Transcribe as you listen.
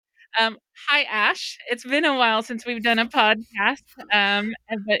Um, Hi, Ash. It's been a while since we've done a podcast,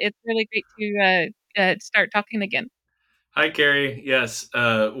 but it's really great to start talking again. Hi, Carrie. Yes,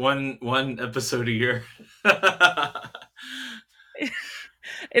 one episode a year.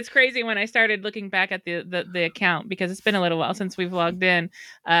 It's crazy when I started looking back at the account because it's been a little while since we've logged in,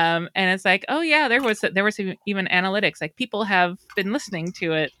 and it's like, oh yeah, there was even analytics, like people have been listening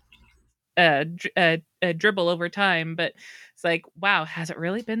to it dribble over time, but it's like, wow, has it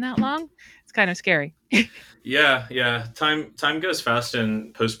really been that long? It's kind of scary. Yeah. Time goes fast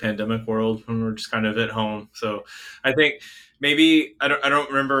in post-pandemic world when we're just kind of at home. So, I think maybe I don't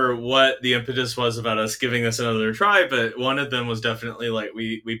remember what the impetus was about us giving this another try, but one of them was definitely like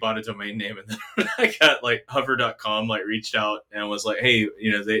we bought a domain name, and then I got like hover.com like reached out and was like, hey,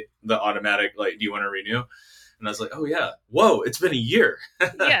 the automatic like, do you want to renew? And I was like, oh yeah, whoa, it's been a year.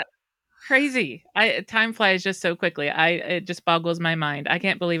 Yeah, crazy. I Time flies just so quickly. It just boggles my mind. I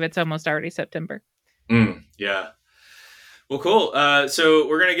can't believe it's almost already September. Yeah. Well, cool. So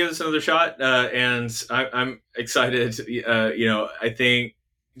we're gonna give this another shot, and I'm excited. I think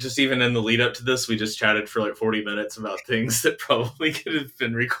just even in the lead up to this, we just chatted for like 40 minutes about things that probably could have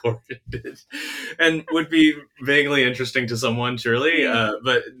been recorded and would be vaguely interesting to someone, surely. Yeah.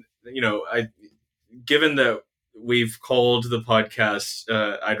 But I given that we've called the podcast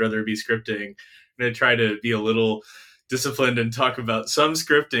 "I'd Rather Be Scripting," I'm gonna try to be a little disciplined and talk about some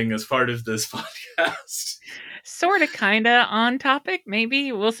scripting as part of this podcast. Sort of, kind of on topic,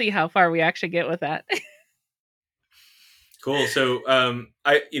 maybe. We'll see how far we actually get with that. Cool. So,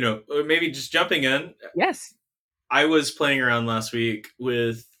 maybe just jumping in, Yes. I was playing around last week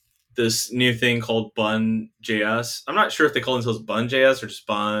with this new thing called Bun.js. I'm not sure if they call themselves Bun.js or just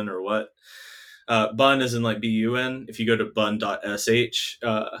Bun or what. Bun is in like BUN. If you go to bun.sh,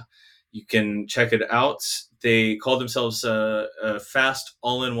 you can check it out. They call themselves a fast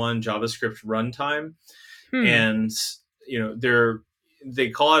all-in-one JavaScript runtime, Hmm. and they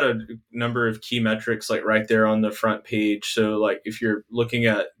call out a number of key metrics like right there on the front page. So like if you're looking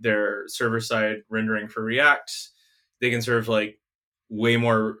at their server side rendering for React, they can serve like way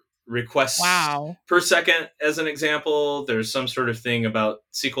more requests Wow. per second as an example. There's some sort of thing about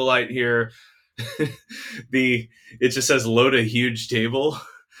SQLite here. It just says load a huge table.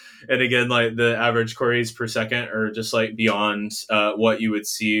 And again, like the average queries per second are just like beyond what you would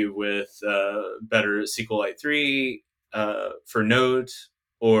see with better SQLite 3 for Node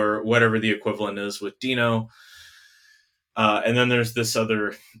or whatever the equivalent is with Dino. And then there's this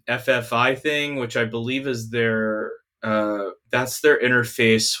other FFI thing, which I believe is that's their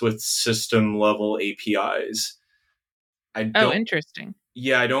interface with system level APIs. I Oh, don't interesting.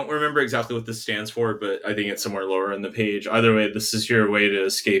 Yeah, I don't remember exactly what this stands for, but I think it's somewhere lower on the page. Either way, this is your way to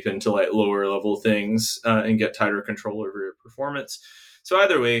escape into like lower level things and get tighter control over your performance. So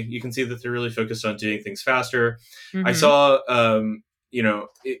either way, you can see that they're really focused on doing things faster. I Mm-hmm. saw,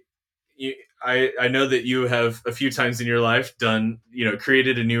 I know that you have a few times in your life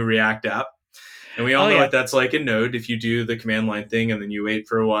created a new React app. And we all Oh know yeah. what that's like in Node if you do the command line thing and then you wait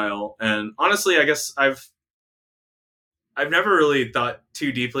for a while. And honestly, I guess I've never really thought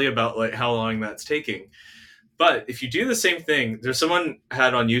too deeply about like how long that's taking. But if you do the same thing, there's someone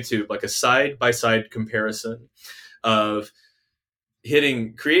had on YouTube like a side by side comparison of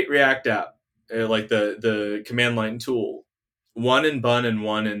hitting create React app, like the command line tool, one in Bun and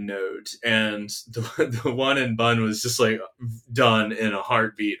one in Node, and the one in Bun was just like done in a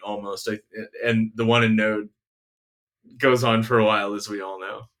heartbeat almost, and the one in Node goes on for a while, as we all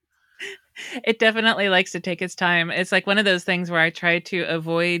know. It definitely likes to take its time. It's like one of those things where I try to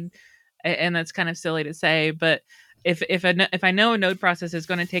avoid, and that's kind of silly to say, but if I know a node process is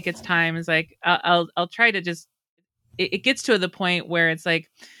going to take its time, it's like I'll try to just it gets to the point where it's like,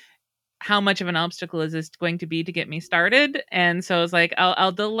 how much of an obstacle is this going to be to get me started? And so it's like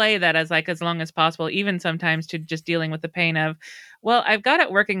I'll delay that as long as possible, even sometimes to just dealing with the pain of, well, I've got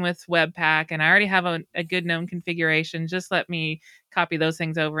it working with Webpack and I already have a good known configuration. Just let me copy those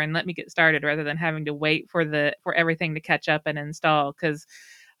things over and let me get started rather than having to wait for everything to catch up and install. Because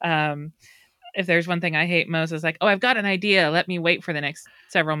um, if there's one thing I hate most is like, oh, I've got an idea. Let me wait for the next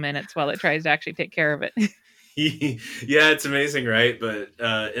several minutes while it tries to actually take care of it. Yeah, it's amazing, right? But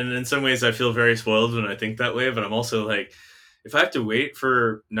and in some ways, I feel very spoiled when I think that way. But I'm also like, if I have to wait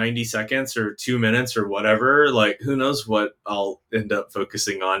for 90 seconds or 2 minutes or whatever, like who knows what I'll end up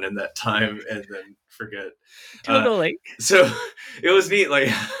focusing on in that time and then forget. Uh, Totally. so it was neat, like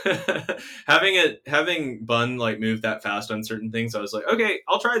having Bun like move that fast on certain things. I was like, okay,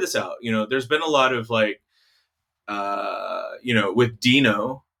 I'll try this out. There's been a lot of like, with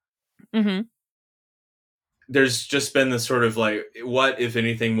Dino, Hmm. there's just been this sort of like, what, if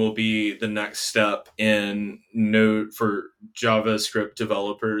anything, will be the next step in Node for JavaScript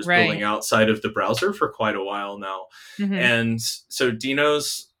developers building Right. outside of the browser for quite a while now. Hmm. And so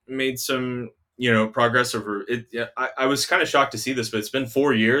Dino's made some, progress over it. Yeah, I was kind of shocked to see this, but it's been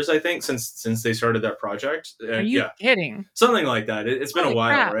 4 years, I think, since they started that project. Are And you yeah, kidding? something like that. It's been a Holy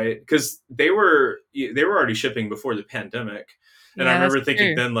while, crap. right? Because they were already shipping before the pandemic, and I Yeah, that's remember thinking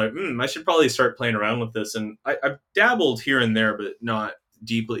true. then, like, I should probably start playing around with this. And I've dabbled here and there, but not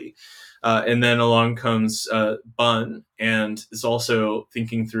deeply. And then along comes Bun, and is also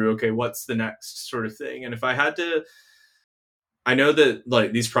thinking through, okay, what's the next sort of thing? And if I had to, I know that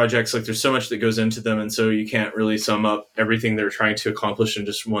like these projects, like there's so much that goes into them, and so you can't really sum up everything they're trying to accomplish in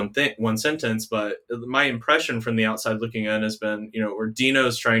just one sentence. But my impression from the outside looking in has been, where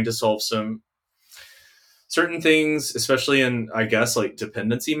Dino's trying to solve some certain things, especially in, I guess, like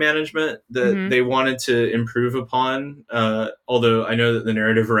dependency management that Hmm. they wanted to improve upon. Although I know that the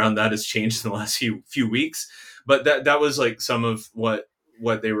narrative around that has changed in the last few weeks, but that was like some of what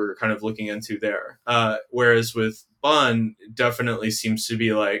they were kind of looking into there. Whereas with Bun, definitely seems to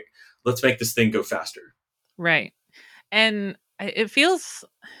be like, let's make this thing go faster. Right. And it feels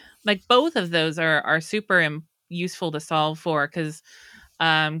like both of those are super useful to solve for because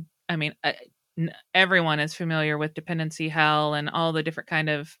I mean, everyone is familiar with dependency hell and all the different kind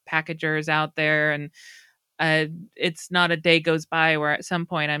of packagers out there, and uh, it's not a day goes by where at some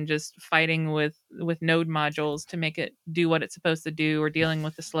point I'm just fighting with node modules to make it do what it's supposed to do, or dealing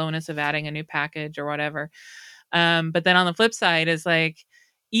with the slowness of adding a new package or whatever. But then on the flip side is like,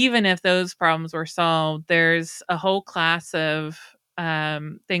 even if those problems were solved, there's a whole class of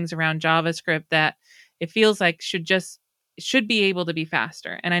things around JavaScript that it feels like should be able to be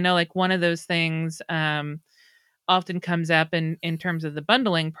faster. And I know like one of those things often comes up in terms of the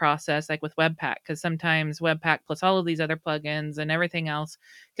bundling process, like with Webpack, because sometimes Webpack plus all of these other plugins and everything else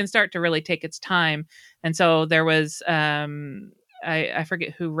can start to really take its time. And so there was I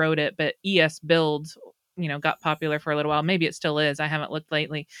forget who wrote it, but ES Build, got popular for a little while. Maybe it still is. I haven't looked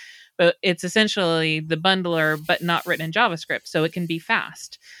lately. But it's essentially the bundler, but not written in JavaScript. So it can be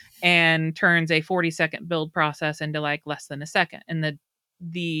fast and turns a 40-second build process into like less than a second. And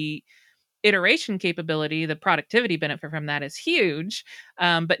the iteration capability, the productivity benefit from that is huge.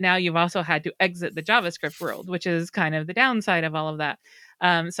 But now you've also had to exit the JavaScript world, which is kind of the downside of all of that.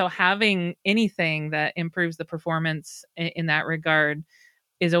 So having anything that improves the performance in that regard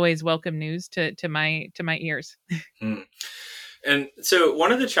is always welcome news to my ears. Hmm. And so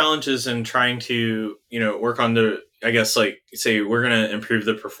one of the challenges in trying to, work on the, I guess, like, say we're going to improve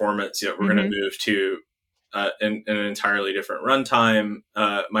the performance, we're going to Hmm. move to an entirely different runtime.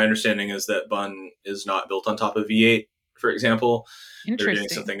 My understanding is that Bun is not built on top of V8, for example. They're doing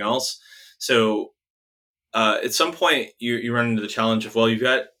Interesting. something else. So at some point, you run into the challenge of, well, you've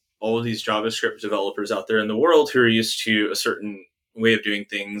got all of these JavaScript developers out there in the world who are used to a certain way of doing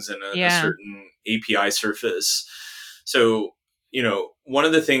things and a Yeah. certain API surface. So, one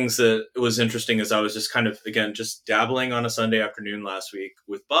of the things that was interesting is I was just kind of, again, just dabbling on a Sunday afternoon last week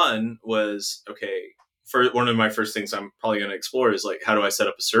with Bun was, okay, for one of my first things I'm probably going to explore is like, how do I set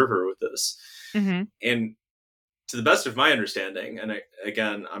up a server with this? Hmm. And to the best of my understanding, and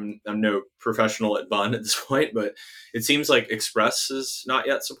again, I'm no professional at Bun at this point, but it seems like Express is not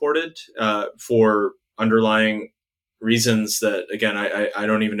yet supported for underlying reasons that, again, I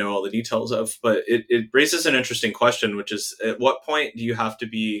don't even know all the details of. But it raises an interesting question, which is, at what point do you have to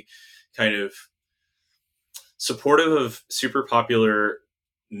be kind of supportive of super popular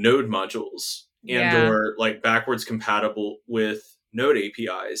Node modules and Yeah. or like backwards compatible with Node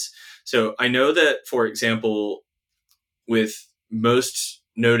APIs? So I know that, for example, with most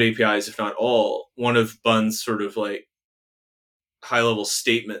Node APIs, if not all, one of Bun's sort of like high level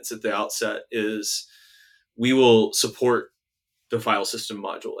statements at the outset is, we will support the file system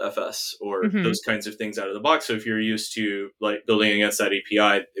module FS or Hmm. those kinds of things out of the box. So if you're used to like building against that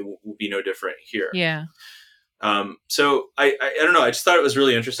API, it will be no different here. Yeah. So I don't know. I just thought it was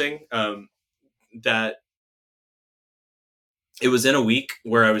really interesting that it was in a week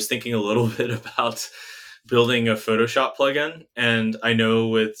where I was thinking a little bit about building a Photoshop plugin. And I know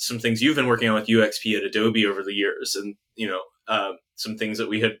with some things you've been working on with UXP at Adobe over the years, and some things that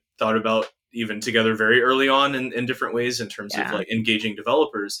we had thought about even together very early on in different ways in terms of Yeah. like engaging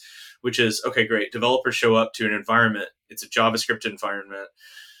developers, which is, okay, great. Developers show up to an environment. It's a JavaScript environment.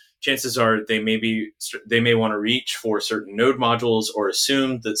 Chances are they may want to reach for certain node modules or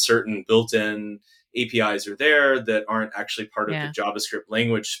assume that certain built-in APIs are there that aren't actually part of the Yeah. JavaScript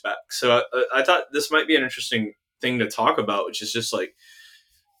language spec. So I thought this might be an interesting thing to talk about, which is just like,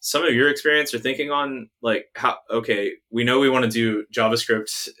 some of your experience or thinking on like how, okay, we know we want to do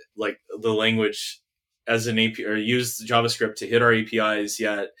JavaScript, like the language as an API, or use JavaScript to hit our APIs,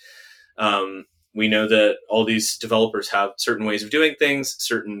 yet um, we know that all these developers have certain ways of doing things,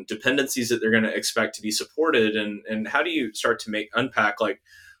 certain dependencies that they're going to expect to be supported. And how do you start to unpack like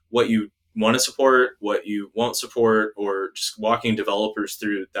what you want to support, what you won't support, or just walking developers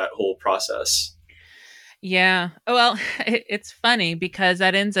through that whole process? Yeah. Well, it's funny because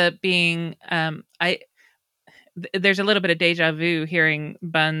that ends up being there's a little bit of deja vu hearing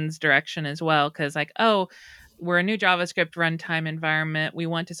Bun's direction as well, because like, oh, we're a new JavaScript runtime environment. We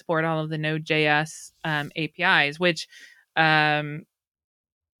want to support all of the Node.js APIs, which um,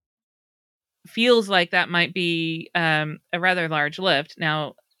 feels like that might be a rather large lift.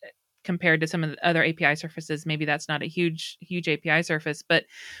 Now, compared to some of the other API surfaces, maybe that's not a huge API surface, but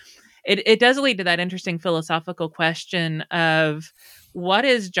it does lead to that interesting philosophical question of what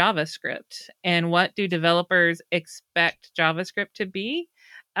is JavaScript and what do developers expect JavaScript to be?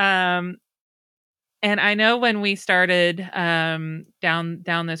 Um, and I know when we started down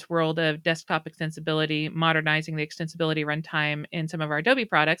this world of desktop extensibility, modernizing the extensibility runtime in some of our Adobe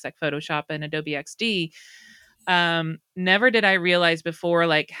products like Photoshop and Adobe XD, never did I realize before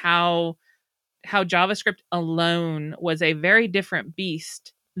like how JavaScript alone was a very different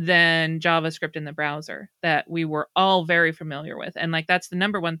beast than JavaScript in the browser that we were all very familiar with. And like that's the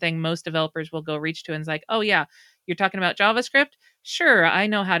number one thing most developers will go reach to and is like, oh yeah, you're talking about JavaScript? Sure, I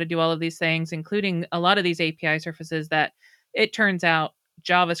know how to do all of these things, including a lot of these API surfaces that it turns out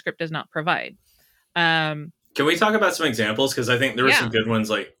JavaScript does not provide. Can we talk about some examples? Because I think there were some Yeah, good ones,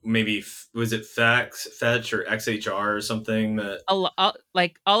 like maybe was it Fetch or XHR or something that.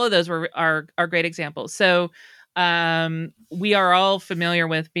 like all of those are great examples. So we are all familiar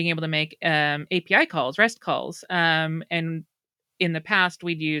with being able to make API calls, REST calls, and in the past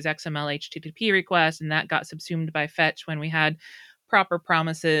we'd use XML HTTP requests, and that got subsumed by Fetch when we had proper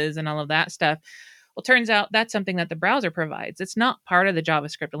promises and all of that stuff. Well, turns out that's something that the browser provides. It's not part of the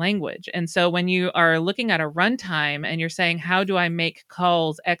JavaScript language. And so when you are looking at a runtime and you're saying, how do I make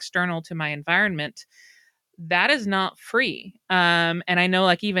calls external to my environment? That is not free. And I know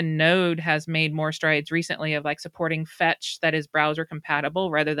like even Node has made more strides recently of like supporting Fetch that is browser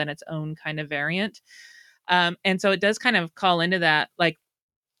compatible rather than its own kind of variant. And so it does kind of call into that, like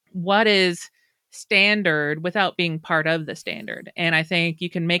what is standard without being part of the standard. And I think you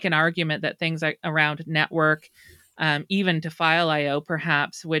can make an argument that things like around network, even to file IO,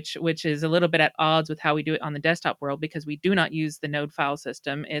 perhaps, which is a little bit at odds with how we do it on the desktop world because we do not use the Node file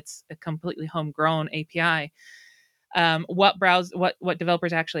system. It's a completely homegrown API. What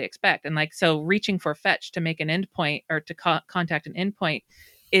developers actually expect, and like so, reaching for Fetch to make an endpoint or to contact an endpoint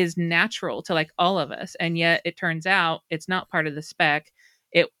is natural to like all of us, and yet it turns out it's not part of the spec.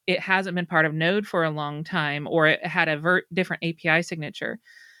 It hasn't been part of Node for a long time, or it had a different API signature.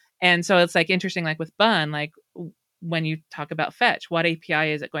 And so it's like interesting, like with Bun, like when you talk about Fetch, what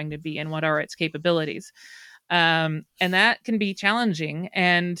API is it going to be and what are its capabilities? And that can be challenging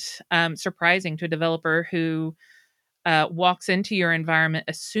and surprising to a developer who walks into your environment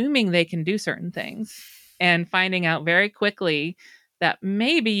assuming they can do certain things and finding out very quickly that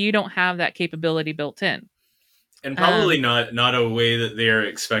maybe you don't have that capability built in. And probably not a way that they're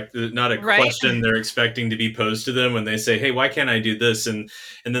expected, not a Right? question they're expecting to be posed to them when they say, "Hey, why can't I do this?" And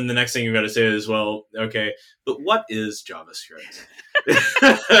then the next thing you've got to say is, "Well, okay, but what is JavaScript?"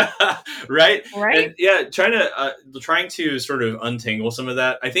 Right? Right? And yeah, trying to sort of untangle some of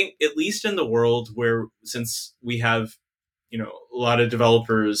that. I think at least in the world where, since we have a lot of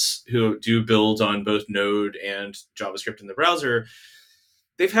developers who do build on both Node and JavaScript in the browser,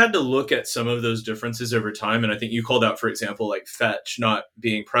 they've had to look at some of those differences over time. And I think you called out, for example, like Fetch not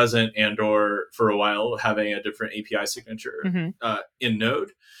being present and or for a while having a different API signature Mm-hmm. in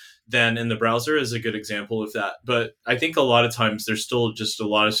Node than in the browser is a good example of that. But I think a lot of times there's still just a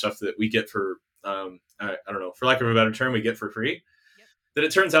lot of stuff that we get for, I don't know, for lack of a better term, we get for free. Yep. That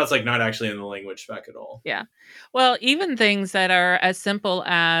it turns out it's like not actually in the language spec at all. Yeah. Well, even things that are as simple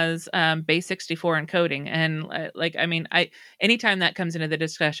as base64 encoding, and like, I mean, anytime that comes into the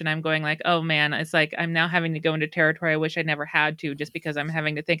discussion, I'm going like, oh man, it's like I'm now having to go into territory I wish I never had to, just because I'm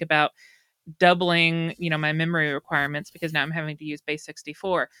having to think about doubling, my memory requirements because now I'm having to use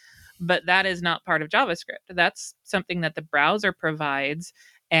base64. But that is not part of JavaScript. That's something that the browser provides.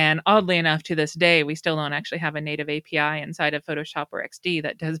 And oddly enough, to this day, we still don't actually have a native API inside of Photoshop or XD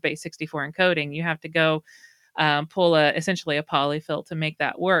that does base64 encoding. You have to go pull essentially a polyfill to make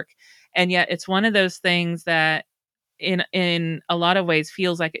that work. And yet, it's one of those things that, in a lot of ways,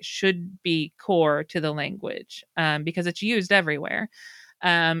 feels like it should be core to the language because it's used everywhere.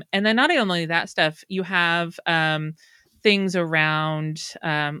 And then not only that stuff, you have things around,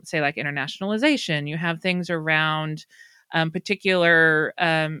 say, like internationalization. You have things around particular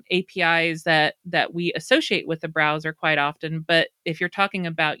APIs that we associate with the browser quite often. But if you're talking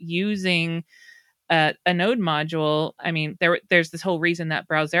about using a node module, I mean, there's this whole reason that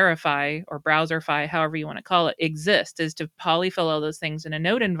Browserify or Browserify, however you want to call it, exists, is to polyfill all those things in a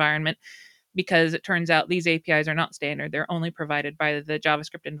node environment, because it turns out these APIs are not standard. They're only provided by the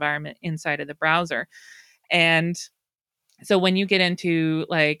JavaScript environment inside of the browser. And so when you get into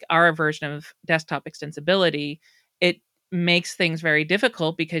like our version of desktop extensibility, it makes things very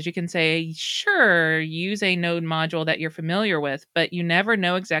difficult, because you can say, sure, use a node module that you're familiar with, but you never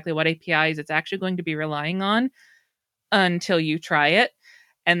know exactly what APIs it's actually going to be relying on until you try it.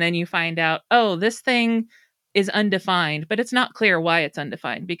 And then you find out, oh, this thing is undefined, but it's not clear why it's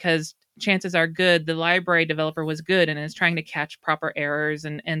undefined, because chances are good the library developer was good and is trying to catch proper errors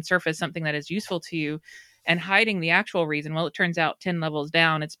and surface something that is useful to you, and hiding the actual reason. Well, it turns out 10 levels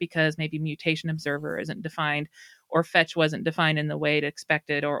down, it's because maybe mutation observer isn't defined, or fetch wasn't defined in the way it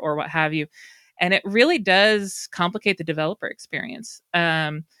expected, or what have you. And it really does complicate the developer experience.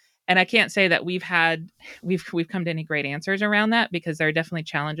 And I can't say that we've come to any great answers around that, because there are definitely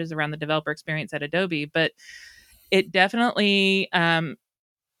challenges around the developer experience at Adobe. But it definitely,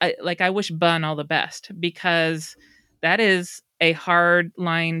 I wish Bun all the best, because that is a hard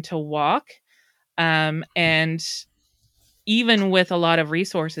line to walk. And even with a lot of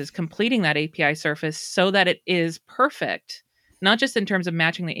resources, completing that API surface so that it is perfect, not just in terms of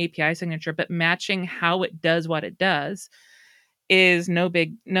matching the API signature, but matching how it does what it does, is no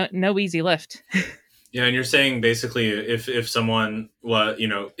easy lift. Yeah, and you're saying basically if someone, well,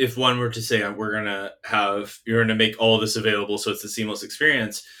 if one were to say you're gonna make all this available so it's a seamless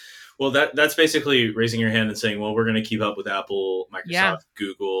experience, well, that's basically raising your hand and saying, well, we're gonna keep up with Apple, Microsoft, Yeah.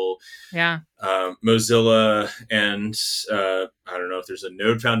 Google, Yeah. Mozilla, and I don't know if there's a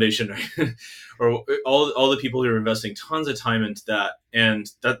Node Foundation or all the people who are investing tons of time into that, and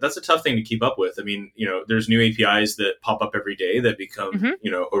that's a tough thing to keep up with. I mean, there's new APIs that pop up every day that become,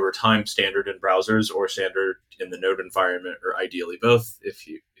 over time standard in browsers or standard in the Node environment, or ideally both. If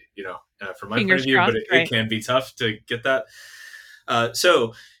from my point of view, but it can be tough to get that.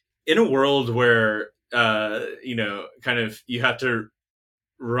 So, in a world where kind of you have to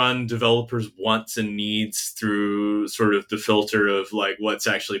run developers' wants and needs through sort of the filter of like what's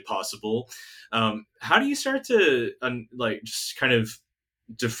actually possible, how do you start to just kind of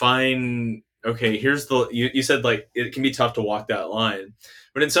define, okay, here's you said like it can be tough to walk that line,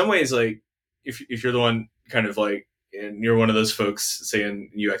 but in some ways, like if you're the one kind of like, and you're one of those folks, say in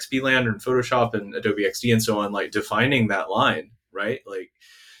UXP land or in Photoshop and Adobe XD and so on, like defining that line, right? Like,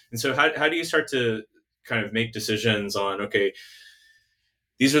 and so how do you start to kind of make decisions on, okay,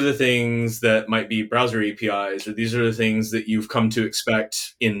 these are the things that might be browser APIs, or these are the things that you've come to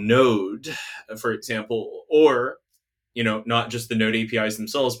expect in Node, for example, or, not just the Node APIs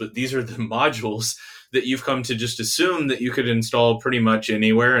themselves, but these are the modules that you've come to just assume that you could install pretty much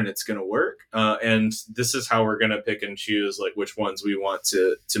anywhere and it's going to work. And this is how we're going to pick and choose like which ones we want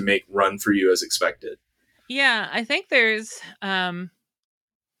to make run for you as expected. Yeah, I think there's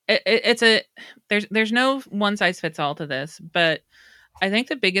there's no one size fits all to this, but I think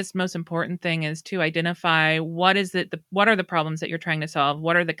the biggest, most important thing is to identify what are the problems that you're trying to solve?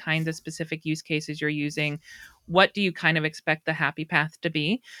 What are the kinds of specific use cases you're using? What do you kind of expect the happy path to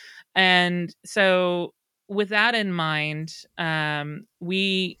be? And so with that in mind, the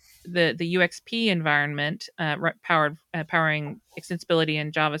UXP environment powering extensibility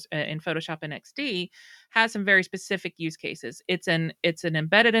in Java in Photoshop and XD has some very specific use cases. It's an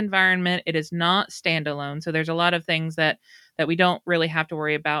embedded environment. It is not standalone. So there's a lot of things that we don't really have to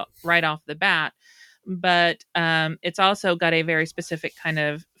worry about right off the bat. But it's also got a very specific kind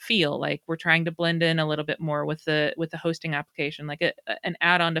of feel. Like we're trying to blend in a little bit more with the hosting application. Like an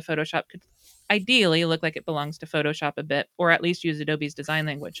add-on to Photoshop could ideally look like it belongs to Photoshop a bit, or at least use Adobe's design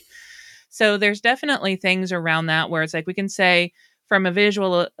language. So there's definitely things around that where it's like we can say, from a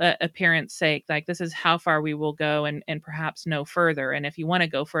visual appearance sake, like this is how far we will go, and perhaps no further. And if you want to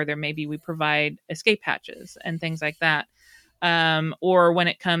go further, maybe we provide escape hatches and things like that. Or when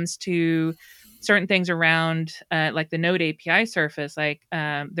it comes to certain things around like the Node API surface, like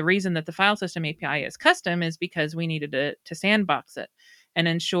the reason that the file system API is custom is because we needed to sandbox it and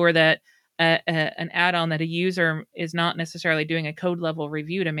ensure that an add-on that a user is not necessarily doing a code level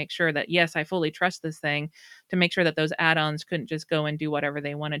review to make sure that, yes, I fully trust this thing, to make sure that those add-ons couldn't just go and do whatever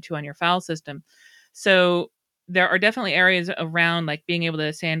they wanted to on your file system. So there are definitely areas around like being able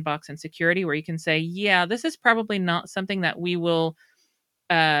to sandbox and security where you can say, yeah, this is probably not something that we will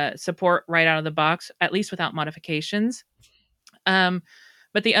support right out of the box, at least without modifications. Um,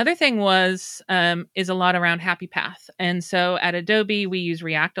 but the other thing was is a lot around Happy Path. And so at Adobe, we use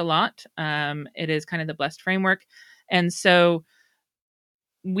React a lot. It is kind of the blessed framework. And so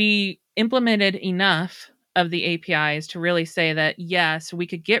we implemented enough of the APIs to really say that, yes, we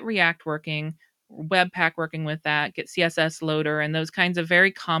could get React working, Webpack working with that, get CSS loader and those kinds of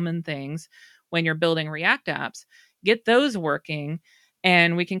very common things when you're building React apps, get those working.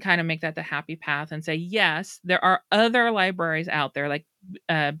 And we can kind of make that the happy path and say, yes, there are other libraries out there like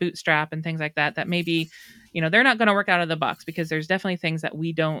Bootstrap and things like that, that maybe, they're not going to work out of the box because there's definitely things that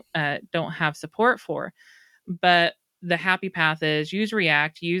we don't have support for. But the happy path is use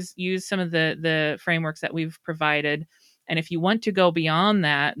React, use some of the frameworks that we've provided. And if you want to go beyond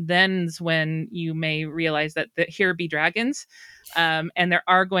that, then's when you may realize that here be dragons, and there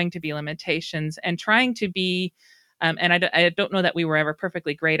are going to be limitations. And trying to be, and I don't know that we were ever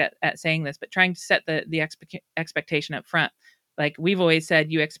perfectly great at saying this, but trying to set the expectation up front. Like we've always said,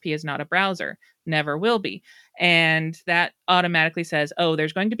 UXP is not a browser, never will be. And that automatically says, oh,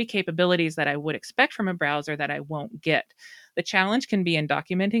 there's going to be capabilities that I would expect from a browser that I won't get. The challenge can be in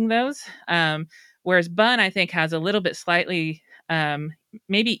documenting those. Whereas Bun, I think, has a little bit slightly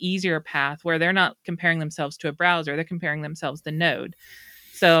maybe easier path where they're not comparing themselves to a browser, they're comparing themselves to Node.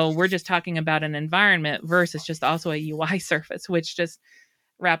 So we're just talking about an environment versus just also a UI surface, which just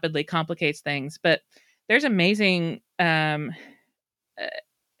rapidly complicates things. But there's amazing the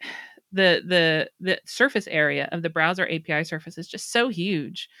surface area of the browser API surface is just so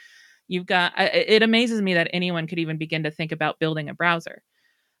huge. You've got it amazes me that anyone could even begin to think about building a browser,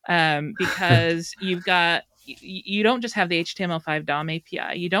 because you don't just have the HTML5 DOM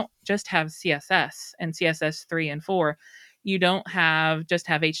API. You don't just have CSS and CSS 3 and 4. You don't just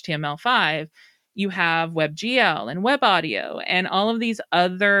have HTML5. You have WebGL and WebAudio and all of these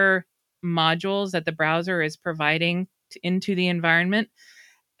other modules that the browser is providing into the environment.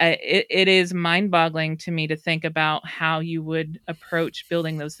 It is mind-boggling to me to think about how you would approach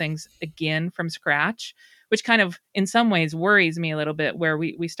building those things again from scratch, which kind of in some ways worries me a little bit, where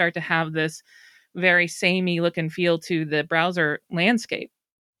we start to have this very samey look and feel to the browser landscape,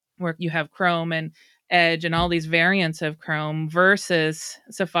 where you have Chrome and Edge and all these variants of Chrome versus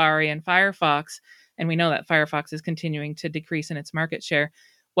Safari and Firefox. And we know that Firefox is continuing to decrease in its market share.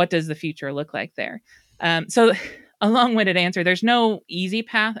 What does the future look like there? So a long-winded answer, there's no easy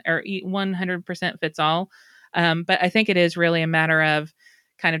path or 100% fits all. But I think it is really a matter of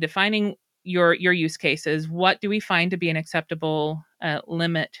kind of defining your use cases. What do we find to be an acceptable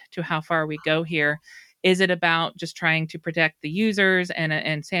limit to how far we go here? Is it about just trying to protect the users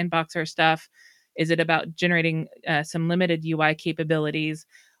and sandbox our stuff? Is it about generating some limited UI capabilities?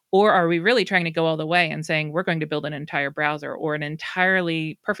 Or are we really trying to go all the way and saying we're going to build an entire browser or an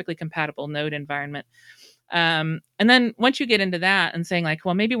entirely perfectly compatible Node environment? And then once you get into that and saying like,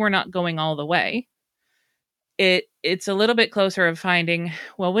 well, maybe we're not going all the way, it's a little bit closer of finding,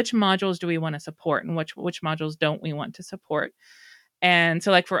 well, which modules do we want to support and which modules don't we want to support? And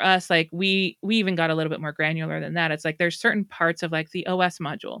so like for us, like we even got a little bit more granular than that. It's like there's certain parts of like the OS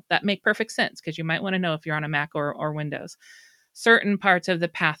module that make perfect sense because you might want to know if you're on a Mac or Windows. Certain parts of the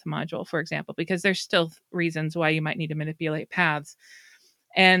path module, for example, because there's still reasons why you might need to manipulate paths.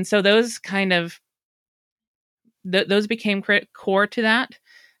 And so those kind of those became core to that.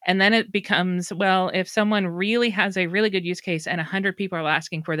 And then it becomes, well, if someone really has a really good use case and 100 people are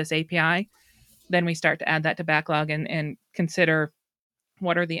asking for this API, then we start to add that to backlog and consider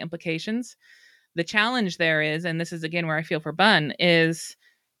what are the implications. The challenge there is, and this is again where I feel for Bun, is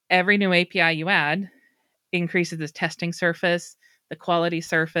every new API you add increases the testing surface, the quality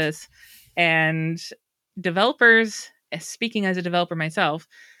surface, and developers, speaking as a developer myself,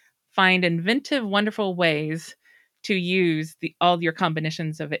 find inventive, wonderful ways to use all your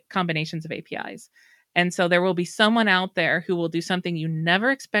combinations of APIs. And so there will be someone out there who will do something you never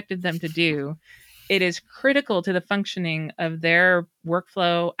expected them to do. It is critical to the functioning of their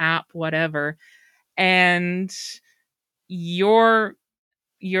workflow, app, whatever. And your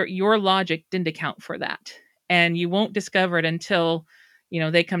logic didn't account for that. And you won't discover it until,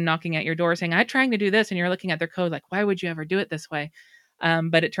 they come knocking at your door saying, I'm trying to do this. And you're looking at their code like, why would you ever do it this way?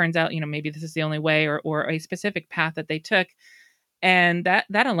 But it turns out, maybe this is the only way or a specific path that they took. And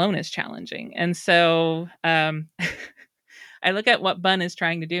that alone is challenging. And so I look at what Bun is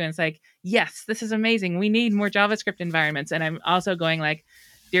trying to do and it's like, yes, this is amazing. We need more JavaScript environments. And I'm also going like,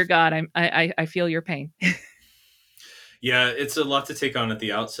 dear God, I feel your pain. Yeah, it's a lot to take on at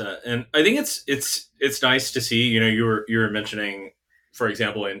the outset. And I think it's nice to see, you were mentioning, for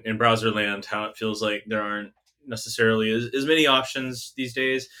example, in Browserland, how it feels like there aren't necessarily as many options these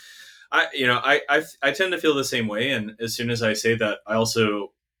days. I tend to feel the same way, and as soon as I say that,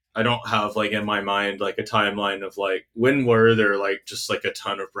 I don't have like in my mind like a timeline of like when were there like just like a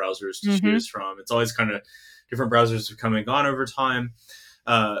ton of browsers to Mm-hmm. choose from. It's always kind of different browsers have come and gone over time.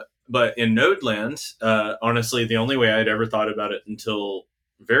 But in Node land, honestly, the only way I'd ever thought about it until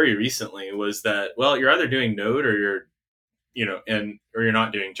very recently was that, well, you're either doing Node or or you're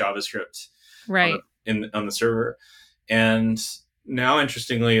not doing JavaScript on Right. on the server. And now,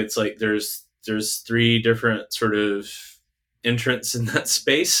 interestingly, it's like there's three different sort of entrants in that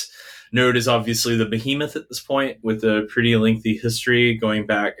space. Node is obviously the behemoth at this point, with a pretty lengthy history going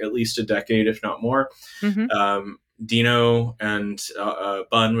back at least a decade, if not more. Mm-hmm. Dino and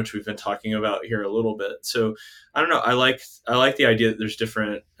Bun, which we've been talking about here a little bit. So I don't know. I like the idea that there's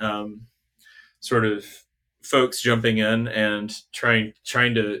different sort of folks jumping in and trying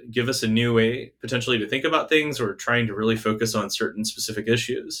to give us a new way potentially to think about things, or trying to really focus on certain specific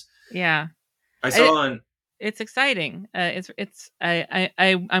issues. Yeah. I I, saw on it's exciting.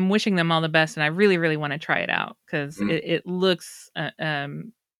 I'm wishing them all the best, and I really, really want to try it out because it looks,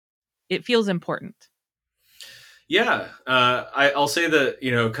 it feels important. Yeah, I'll say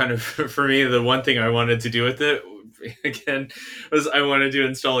that, kind of for me, the one thing I wanted to do with it again was I wanted to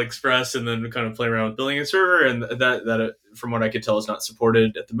install Express and then kind of play around with building a server, and that from what I could tell is not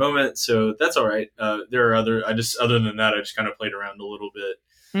supported at the moment, so that's all right. There are other than that, I just kind of played around a little bit,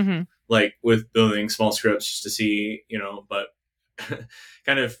 Mm-hmm. like with building small scripts just to see, but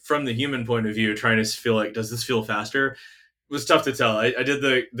kind of from the human point of view, trying to feel like, does this feel faster? Was tough to tell. I did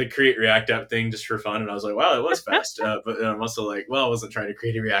the create React app thing just for fun, and I was like, wow, it was fast. But I'm also like, well, I wasn't trying to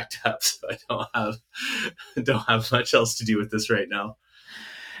create a React app, so I don't have much else to do with this right now.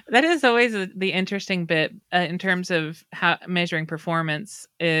 That is always the interesting bit in terms of how measuring performance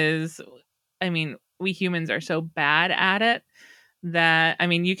is. I mean, we humans are so bad at it that, I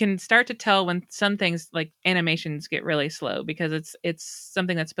mean, you can start to tell when some things like animations get really slow because it's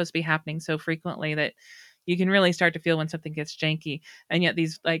something that's supposed to be happening so frequently that you can really start to feel when something gets janky. And yet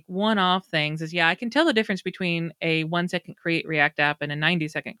these like one-off things is, yeah, I can tell the difference between a 1 second create React app and a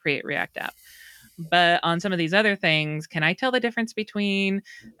 90-second create React app. But on some of these other things, can I tell the difference between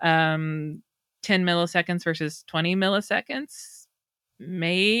 10 milliseconds versus 20 milliseconds?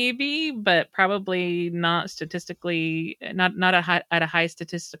 Maybe, but probably not statistically, not at a high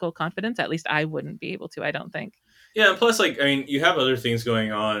statistical confidence. At least I wouldn't be able to, I don't think. Yeah, and plus, like, I mean, you have other things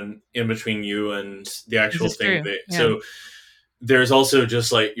going on in between you and the This actual is thing. true. Yeah. So there's also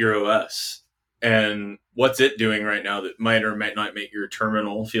just like your OS and what's it doing right now that might or might not make your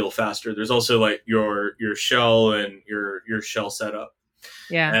terminal feel faster. There's also like your shell and your shell setup.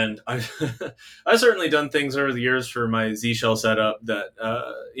 Yeah. And I've certainly done things over the years for my Z shell setup that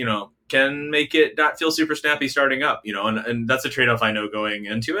can make it not feel super snappy starting up. And that's a trade off I know going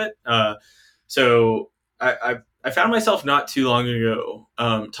into it. So I found myself not too long ago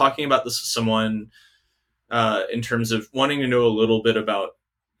talking about this with someone in terms of wanting to know a little bit about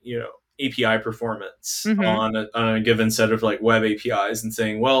API performance Mm-hmm. on a given set of like web APIs, and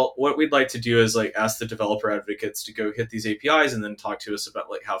saying, well, what we'd like to do is like ask the developer advocates to go hit these APIs and then talk to us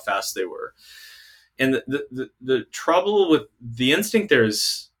about like how fast they were. And the trouble with the instinct there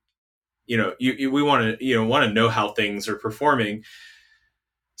is, we want to know how things are performing.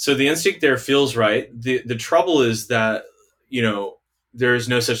 So the instinct there feels right. The trouble is that, there's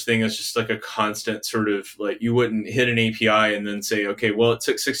no such thing as just like a constant sort of like, you wouldn't hit an API and then say, okay, well, it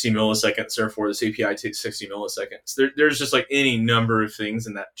took 60 milliseconds, therefore this API takes 60 milliseconds. There's just like any number of things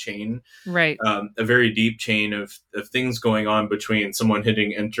in that chain, Right. a very deep chain of things going on between someone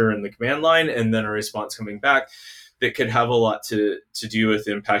hitting enter in the command line and then a response coming back that could have a lot to do with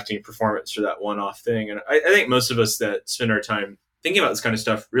impacting performance for that one-off thing. And I think most of us that spend our time thinking about this kind of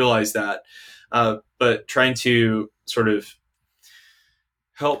stuff realize that, but trying to sort of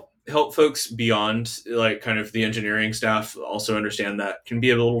help folks beyond like kind of the engineering staff also understand that can be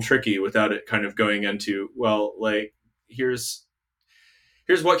a little tricky without it kind of going into, well, like, here's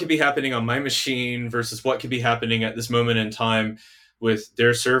what could be happening on my machine versus what could be happening at this moment in time with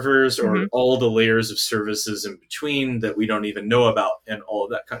their servers, or Mm-hmm. all the layers of services in between that we don't even know about, and all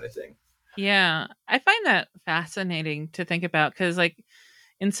of that kind of thing. Yeah. I find that fascinating to think about because, like,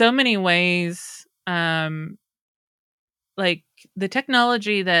 in so many ways, like the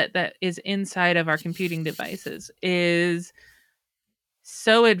technology that is inside of our computing devices is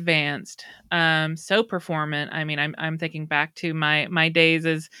so advanced, so performant. I mean, I'm thinking back to my days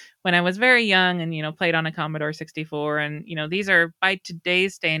as when I was very young and played on a Commodore 64, and these are, by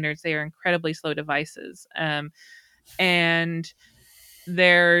today's standards, they are incredibly slow devices. And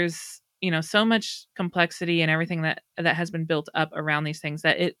there's so much complexity and everything that has been built up around these things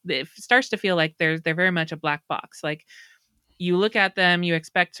that it starts to feel like they're very much a black box. Like, you look at them, you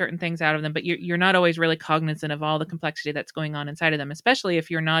expect certain things out of them, but you're not always really cognizant of all the complexity that's going on inside of them, especially if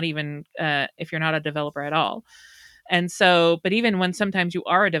you're not even if you're not a developer at all. And so, but even when sometimes you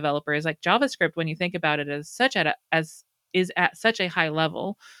are a developer, is like JavaScript, when you think about it, as is at such a high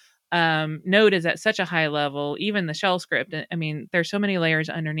level. Node is at such a high level, even the shell script. I mean, there's so many layers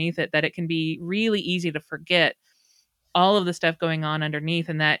underneath it that it can be really easy to forget all of the stuff going on underneath,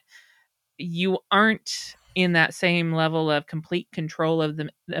 and that you aren't in that same level of complete control of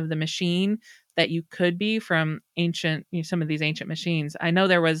the machine that you could be from some of these ancient machines. I know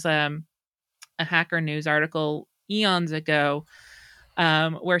there was a Hacker News article eons ago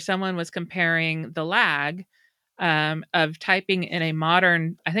where someone was comparing the lag of typing in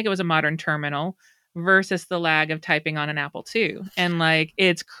I think it was a modern terminal, versus the lag of typing on an Apple II. And like,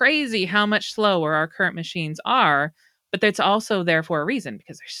 it's crazy how much slower our current machines are, but that's also there for a reason,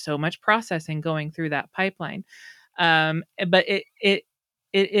 because there's so much processing going through that pipeline. But it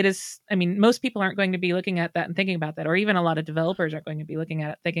is, I mean, most people aren't going to be looking at that and thinking about that, or even a lot of developers aren't going to be looking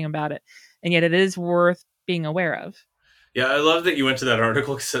at it, thinking about it. And yet it is worth being aware of. Yeah, I love that you went to that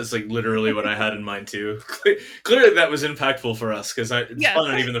article, because that's like literally what I had in mind too. Clearly, that was impactful for us, because it's Yes.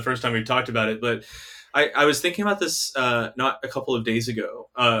 not even the first time we've talked about it. But I was thinking about this not a couple of days ago.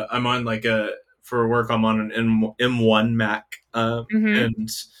 I'm on for work. I'm on an M1 Mac, and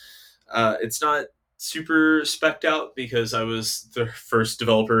it's not super specced out, because I was the first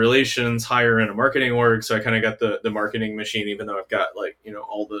developer relations hire in a marketing org, so I kind of got the marketing machine, even though I've got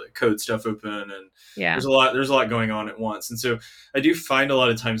all the code stuff open, and there's a lot going on at once. And so I do find a lot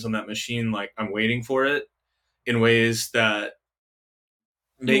of times on that machine, like, I'm waiting for it in ways that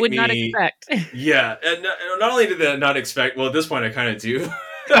you would not expect. Yeah, and not only did I not expect, well, at this point I kind of do.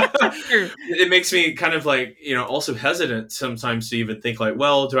 It makes me kind of also hesitant sometimes to even think like,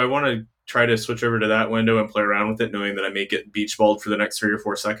 well, do I want to try to switch over to that window and play around with it, knowing that I may get beach balled for the next 3 or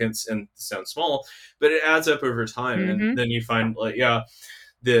 4 seconds and sound small, but it adds up over time. And then you find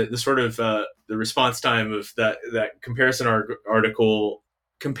the sort of the response time of that comparison article,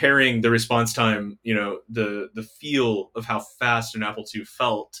 comparing the response time, the feel of how fast an Apple II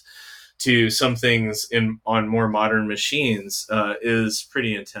felt to some things on more modern machines is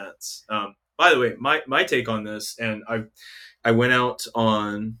pretty intense. By the way, my take on this, and I went out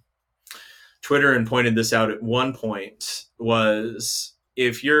on Twitter and pointed this out at one point, was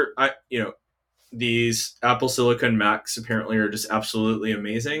if these Apple Silicon Macs apparently are just absolutely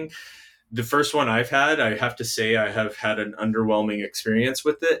amazing. The first one I've had, I have to say, I have had an underwhelming experience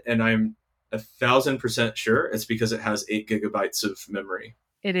with it, and I'm 1,000% sure it's because it has 8 gigabytes of memory.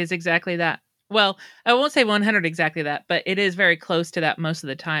 It is exactly that. Well, I won't say 100 exactly that, but it is very close to that most of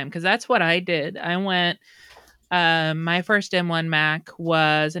the time, because that's what I did. I went, my first M1 Mac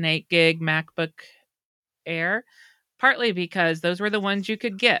was an 8 gig MacBook Air, partly because those were the ones you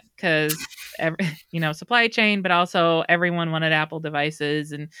could get, because supply chain, but also everyone wanted Apple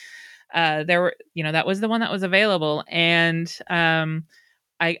devices, and there were, that was the one that was available. And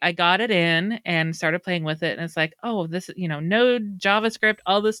I got it in and started playing with it, and it's like, oh, this, Node, JavaScript,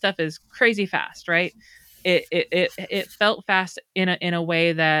 all this stuff is crazy fast, right? It felt fast in a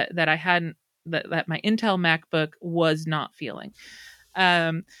way that I hadn't, that my Intel MacBook was not feeling.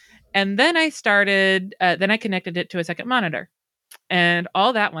 And then I started, then I connected it to a second monitor, and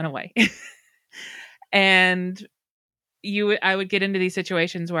all that went away. And I would get into these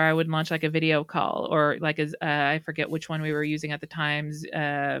situations where I would launch like a video call, or I forget which one we were using at the times.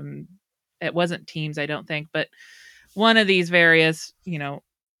 It wasn't Teams, I don't think, but one of these various,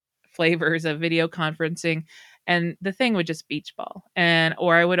 flavors of video conferencing, and the thing would just beach ball.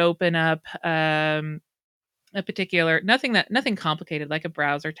 Or I would open up a particular, nothing complicated, like a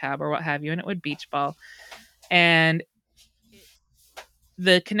browser tab or what have you, and it would beach ball. And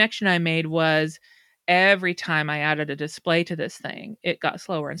the connection I made was, every time I added a display to this thing, it got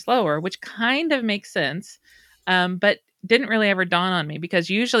slower and slower, which kind of makes sense, but didn't really ever dawn on me, because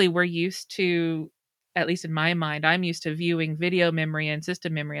usually we're used to, at least in my mind, I'm used to viewing video memory and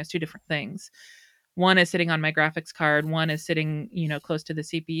system memory as two different things. One is sitting on my graphics card, one is sitting, close to the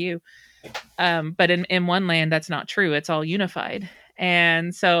CPU. But in M1 that's not true. It's all unified.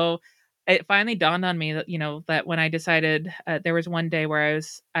 And so it finally dawned on me that, that when I decided, there was one day where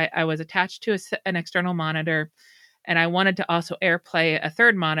I was attached to an external monitor, and I wanted to also AirPlay a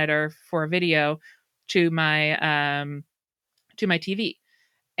third monitor for video to my TV.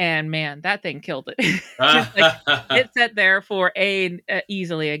 And man, that thing killed it. It sat there for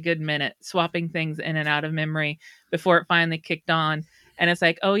easily a good minute, swapping things in and out of memory before it finally kicked on. And it's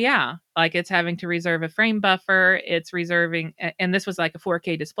like, oh yeah, like it's having to reserve a frame buffer, it's reserving, and this was like a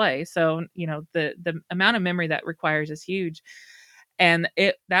 4K display, so the amount of memory that requires is huge. And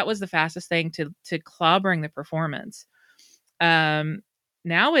that was the fastest thing to clobbering the performance.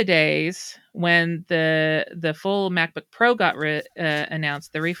 Nowadays, when the full MacBook Pro got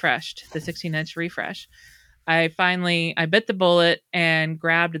announced, the 16-inch refresh, I bit the bullet and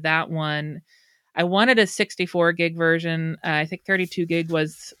grabbed that one. I wanted a 64 gig version. I think 32 gig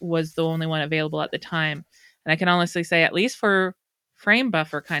was the only one available at the time. And I can honestly say, at least for frame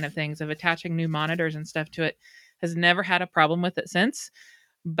buffer kind of things of attaching new monitors and stuff to it, has never had a problem with it since.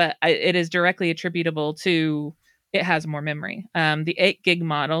 But it is directly attributable to it has more memory. The 8 gig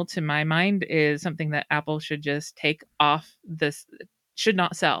model, to my mind, is something that Apple should just take off this, should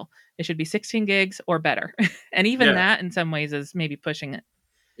not sell. It should be 16 gigs or better. And even Yeah. that in some ways is maybe pushing it.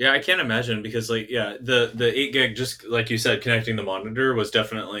 Yeah, I can't imagine because like yeah, the 8 gig, just like you said, connecting the monitor was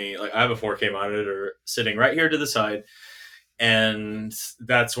definitely like I have a 4K monitor sitting right here to the side, and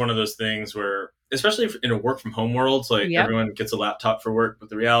that's one of those things where especially in a work from home world, like Yep. everyone gets a laptop for work, but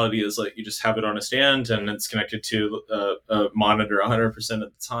the reality is like you just have it on a stand and it's connected to a monitor 100%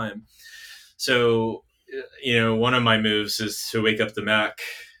 of the time. So one of my moves is to wake up the Mac,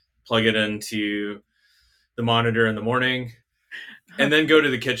 plug it into the monitor in the morning, and then go to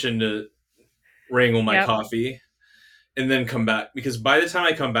the kitchen to wrangle my Yep. coffee and then come back, because by the time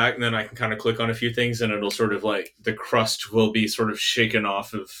I come back, then I can kind of click on a few things and it'll sort of like the crust will be sort of shaken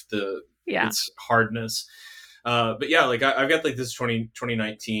off of Yeah. its hardness. But yeah, like I've got like this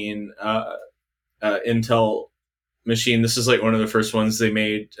 2019 Intel machine. This is like one of the first ones they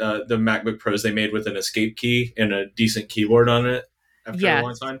made, the MacBook Pros they made with an escape key and a decent keyboard on it after a Yes.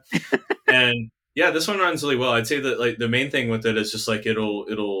 long time. And yeah, this one runs really well. I'd say that like the main thing with it is just like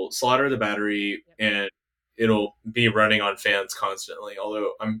it'll slaughter the battery and it'll be running on fans constantly.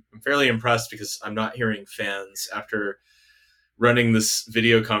 Although I'm fairly impressed because I'm not hearing fans after running this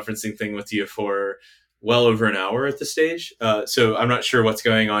video conferencing thing with you for well over an hour at this stage. So I'm not sure what's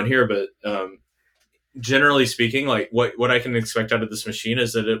going on here, but generally speaking, like what I can expect out of this machine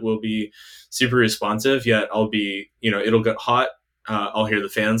is that it will be super responsive. Yet I'll be it'll get hot. I'll hear the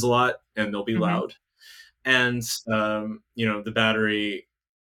fans a lot and they'll be Hmm. loud. And the battery,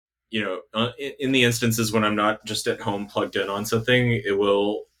 in the instances when I'm not just at home plugged in on something, it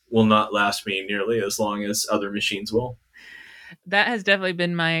will not last me nearly as long as other machines will. That has definitely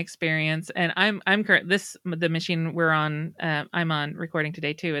been my experience, and I'm current. The machine I'm on recording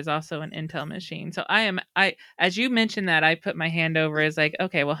today too is also an Intel machine. So I as you mentioned that, I put my hand over as like,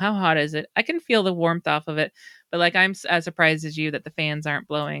 okay, well, how hot is it? I can feel the warmth off of it, but like I'm as surprised as you that the fans aren't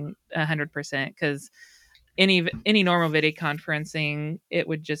blowing 100%, because any normal video conferencing, it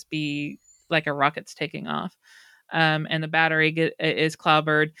would just be like a rocket's taking off. And the is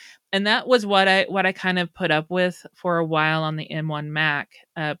clobbered. And that was what I kind of put up with for a while on the M1 Mac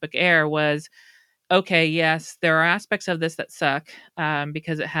Book Air was, okay, yes, there are aspects of this that suck,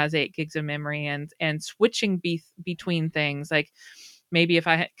 because it has 8 gigs of memory, and switching between things, like maybe if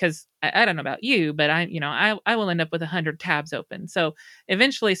because I don't know about you, but I will end up with 100 tabs open. So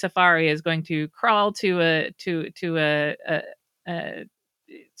eventually Safari is going to crawl to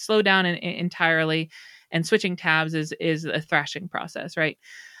slow down entirely, and switching tabs is a thrashing process, right?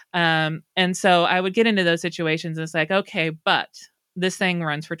 And so I would get into those situations and it's like, okay, but this thing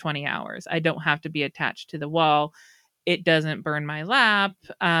runs for 20 hours. I don't have to be attached to the wall. It doesn't burn my lap.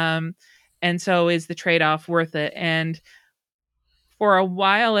 And so is the trade off worth it? And for a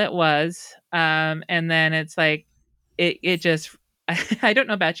while it was. And then it's like, it just, I don't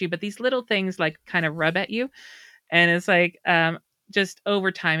know about you, but these little things like kind of rub at you. And it's like, just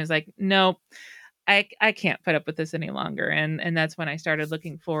over time is like, no, I can't put up with this any longer. And that's when I started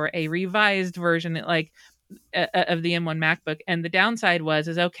looking for a revised version, like of the M1 MacBook. And the downside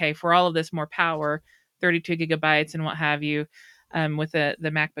is okay, for all of this more power, 32 gigabytes and what have you, with the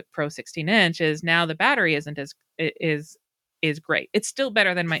MacBook Pro 16 inches, now the battery isn't as is great. It's still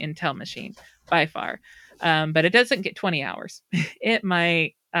better than my Intel machine by far, but it doesn't get 20 hours. It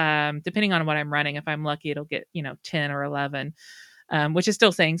might, depending on what I'm running. If I'm lucky, it'll get 10 or 11, which is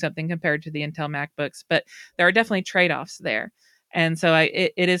still saying something compared to the Intel MacBooks. But there are definitely trade offs there, and so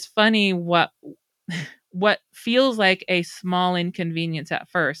it is funny what feels like a small inconvenience at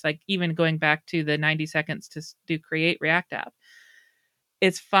first, like even going back to the 90 seconds to do create React app.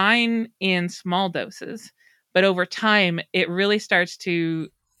 It's fine in small doses, but over time, it really starts to,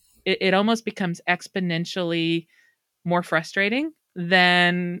 it almost becomes exponentially more frustrating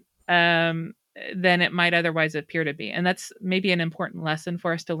than it might otherwise appear to be. And that's maybe an important lesson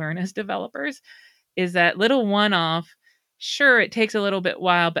for us to learn as developers, is that little one off sure, it takes a little bit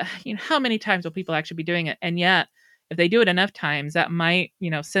while, but how many times will people actually be doing it? And yet, if they do it enough times, that might,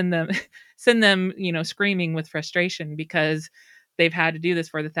 send them send them, screaming with frustration because they've had to do this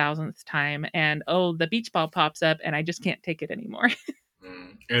for the thousandth time, and oh, the beach ball pops up and I just can't take it anymore.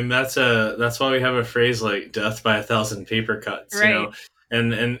 And that's why we have a phrase like "death by a thousand paper cuts," you Right. know.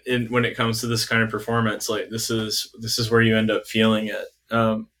 And when it comes to this kind of performance, like this is where you end up feeling it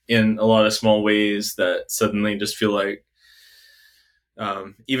in a lot of small ways that suddenly just feel like,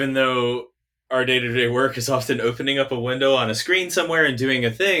 even though our day-to-day work is often opening up a window on a screen somewhere and doing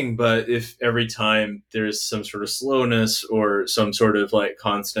a thing, but if every time there's some sort of slowness or some sort of like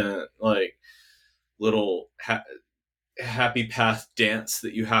constant like little happy path dance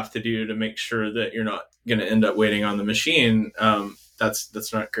that you have to do to make sure that you're not going to end up waiting on the machine,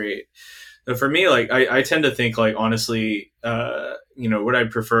 that's not great. But for me, like I tend to think like honestly, what I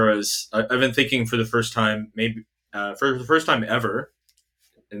prefer is I've been thinking for the first time, maybe for the first time ever,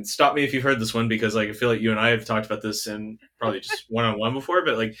 and stop me if you've heard this one, because like I feel like you and I have talked about this in probably just one on one before,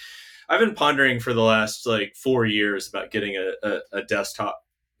 but like I've been pondering for the last like 4 years about getting a desktop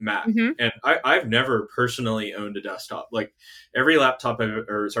Mac, Hmm. and I've never personally owned a desktop. Like every laptop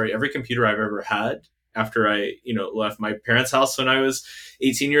every computer I've ever had after I left my parents' house when I was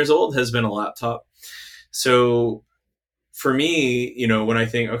 18 years old has been a laptop. So for me, when I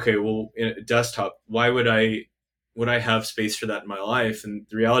think, okay, well, in a desktop, why would I have space for that in my life? And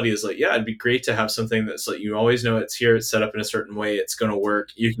the reality is like, yeah, it'd be great to have something that's like, you always know it's here, it's set up in a certain way, it's going to work.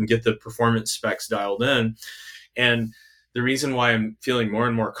 You can get the performance specs dialed in. And the reason why I'm feeling more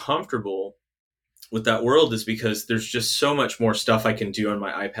and more comfortable with that world is because there's just so much more stuff I can do on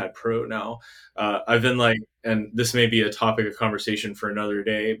my iPad Pro now. I've been like, and this may be a topic of conversation for another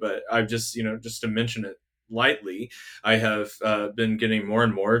day, but I've just, just to mention it lightly, I have been getting more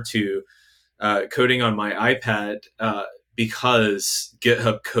and more to coding on my iPad because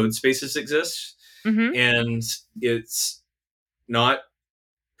GitHub code spaces exist, Hmm. and it's not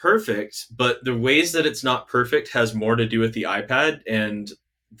perfect, but the ways that it's not perfect has more to do with the iPad and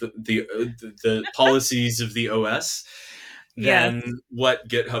the policies of the OS Yes. than what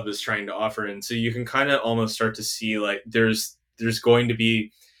GitHub is trying to offer. And so you can kind of almost start to see like there's going to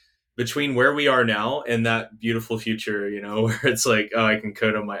be between where we are now and that beautiful future, where it's like, oh, I can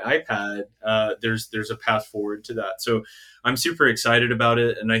code on my iPad. There's a path forward to that. So I'm super excited about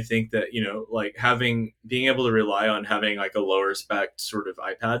it, and I think that like being able to rely on having like a lower spec sort of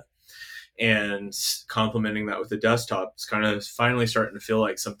iPad and complementing that with a desktop is kind of finally starting to feel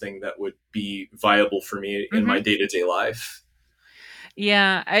like something that would be viable for me in my Hmm. day to day life.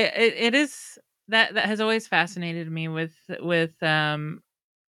 Yeah, it is that has always fascinated me with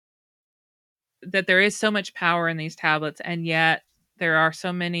that there is so much power in these tablets, and yet there are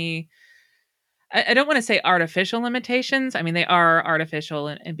so many. I don't want to say artificial limitations. I mean, they are artificial,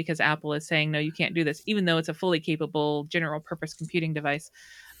 and because Apple is saying no, you can't do this, even though it's a fully capable general purpose computing device.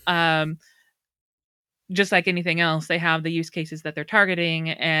 Um, just like anything else, they have the use cases that they're targeting,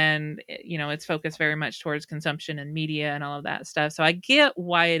 and it's focused very much towards consumption and media and all of that stuff. So I get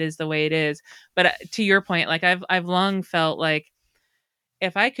why it is the way it is, but to your point, like I've long felt like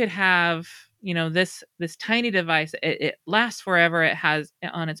if I could have this tiny device, it lasts forever. It has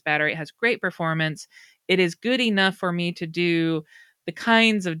on its battery, it has great performance. It is good enough for me to do the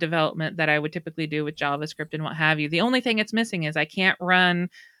kinds of development that I would typically do with JavaScript and what have you. The only thing it's missing is I can't run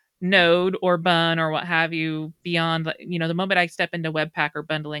Node or Bun or what have you beyond, the moment I step into Webpack or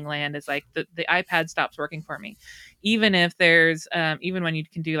bundling land is like the iPad stops working for me. Even if there's, even when you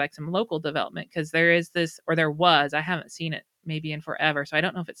can do like some local development, because there is this, or there was, I haven't seen it maybe in forever, so I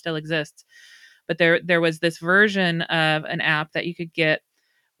don't know if it still exists, but there was this version of an app that you could get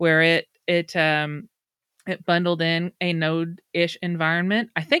where it bundled in a Node-ish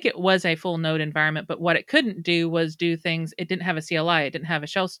environment. I think it was a full Node environment, but what it couldn't do was do things. It didn't have a CLI. It didn't have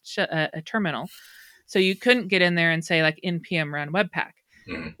a terminal, so you couldn't get in there and say like npm run Webpack,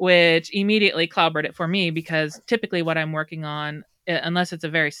 Mm. which immediately clobbered it for me because typically what I'm working on, unless it's a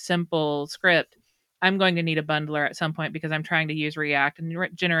very simple script, I'm going to need a bundler at some point because I'm trying to use React and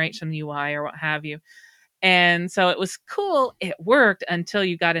generate some UI or what have you. And so it was cool. It worked until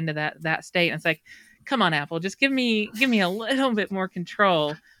you got into that state. And it's like, come on, Apple, just give me a little bit more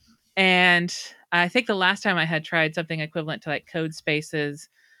control. And I think the last time I had tried something equivalent to like Code Spaces,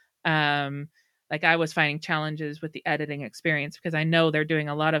 um, like I was finding challenges with the editing experience because I know they're doing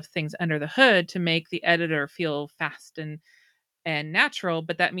a lot of things under the hood to make the editor feel fast and natural,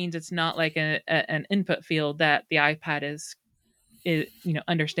 but that means it's not like an input field that the iPad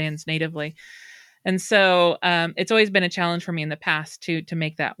understands natively. And so it's always been a challenge for me in the past to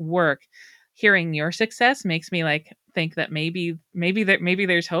make that work. Hearing your success makes me like think that maybe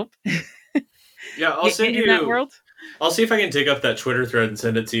there's hope Yeah, I'll send in that you. world. I'll see if I can dig up that Twitter thread and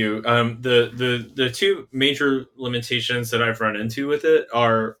send it to you. The two major limitations that I've run into with it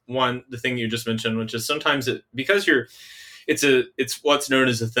are, one, the thing you just mentioned, which is sometimes because it's what's known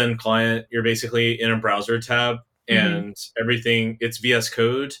as a thin client. You're basically in a browser tab, Hmm. and everything, it's VS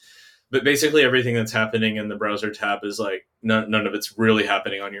Code, but basically everything that's happening in the browser tab is like none of it's really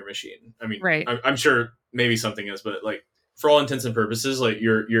happening on your machine. I mean, Right. I'm sure maybe something is, but like for all intents and purposes, like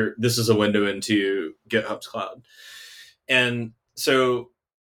you're this is a window into GitHub's cloud. And so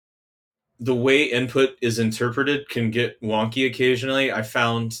the way input is interpreted can get wonky occasionally. I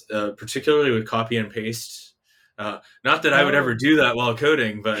found, particularly with copy and paste, not that I would ever Oh. do that while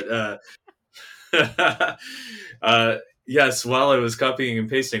coding, but yes, while I was copying and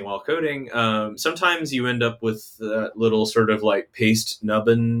pasting while coding, sometimes you end up with that little sort of like paste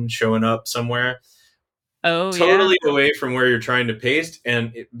nubbin showing up somewhere, Oh yeah. totally away from where you're trying to paste.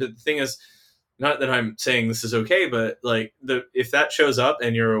 But the thing is, not that I'm saying this is okay, but like if that shows up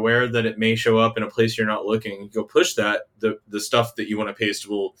and you're aware that it may show up in a place you're not looking, you go push that, the stuff that you want to paste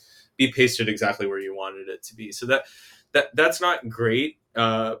will be pasted exactly where you wanted it to be. So that's not great,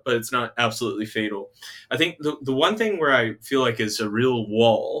 but it's not absolutely fatal. I think the one thing where I feel like is a real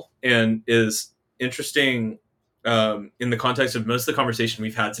wall and is interesting, in the context of most of the conversation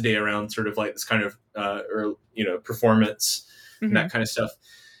we've had today around sort of like this kind of, or performance and Hmm. that kind of stuff,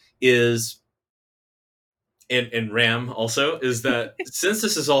 is and RAM also, is that since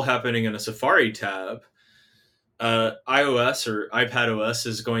this is all happening in a Safari tab, iOS or iPad OS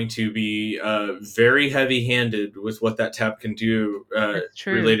is going to be, very heavy handed with what that tab can do, That's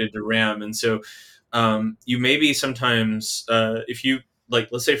true. related to RAM. And so, you maybe sometimes, if you, like,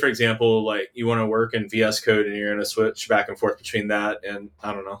 let's say, for example, like you want to work in VS Code and you're going to switch back and forth between that and,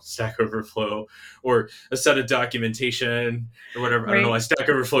 I don't know, Stack Overflow or a set of documentation or whatever. I don't know Right. why Stack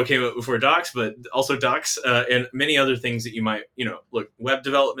Overflow came up before Docs, but also Docs, and many other things that you might, look, web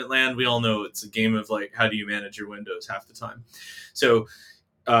development land, we all know it's a game of like, how do you manage your windows half the time? So,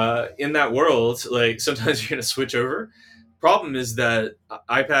 in that world, like sometimes you're going to switch over. Problem is that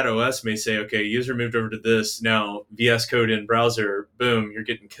iPad OS may say, okay, user moved over to this, now VS Code in browser, boom, you're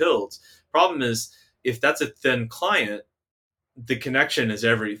getting killed. Problem is, if that's a thin client, the connection is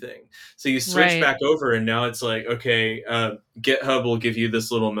everything. So you switch Right. back over, and now it's like, okay, GitHub will give you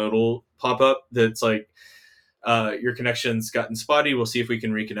this little modal pop up that's like, your connection's gotten spotty. We'll see if we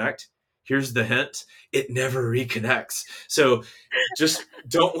can reconnect. Here's the hint: it never reconnects. So just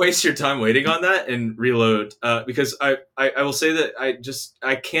don't waste your time waiting on that and reload. Because I will say that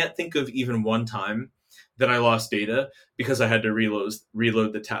I can't think of even one time that I lost data because I had to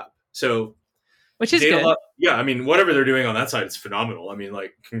reload the tab. So Which is data good. loss, yeah, I mean, whatever they're doing on that side is phenomenal. I mean,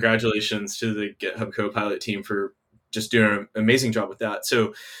 like, congratulations to the GitHub Copilot team for just doing an amazing job with that.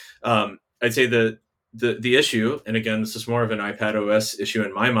 So, I'd say the issue, and again, this is more of an iPad OS issue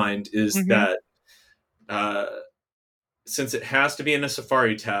in my mind, is Hmm. that, uh, since it has to be in a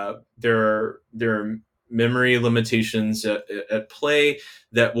Safari tab, there are memory limitations at play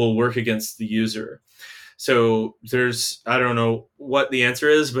that will work against the user. So I don't know what the answer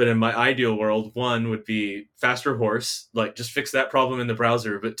is, but in my ideal world, one would be faster horse, like just fix that problem in the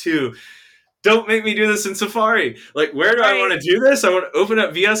browser. But two, don't make me do this in Safari. Like, where do I want Right. to do this? I want to open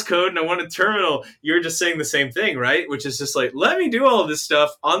up VS Code and I want a terminal. You're just saying the same thing, right? Which is just like, let me do all of this stuff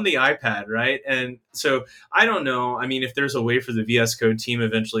on the iPad, right? And so I don't know. I mean, if there's a way for the VS Code team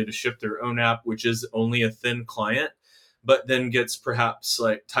eventually to ship their own app, which is only a thin client, but then gets perhaps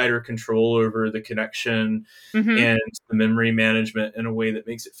like tighter control over the connection Hmm. and the memory management in a way that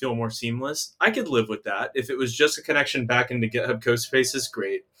makes it feel more seamless, I could live with that. If it was just a connection back into GitHub Codespaces,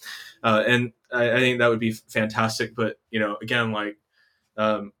 great. And I think that would be fantastic. But, again, like,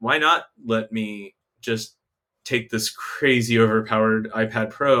 why not let me just take this crazy overpowered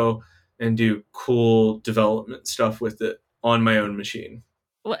iPad Pro and do cool development stuff with it on my own machine?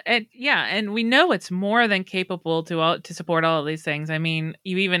 Well, and yeah, and we know it's more than capable to support all of these things. I mean,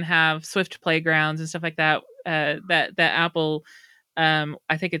 you even have Swift playgrounds and stuff like that. That Apple,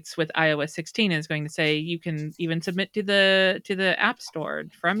 I think it's with iOS 16, is going to say you can even submit to the App Store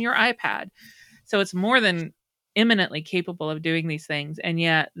from your iPad. So it's more than imminently capable of doing these things, and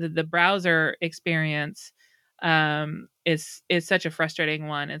yet the browser experience is such a frustrating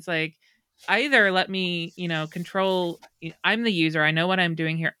one. It's like, either let me, control. I'm the user. I know what I'm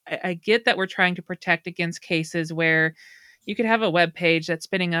doing here. I get that we're trying to protect against cases where you could have a web page that's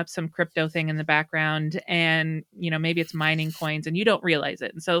spinning up some crypto thing in the background, and maybe it's mining coins and you don't realize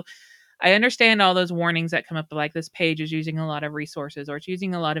it. And so I understand all those warnings that come up, like this page is using a lot of resources or it's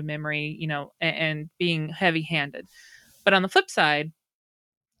using a lot of memory, and being heavy handed. But on the flip side,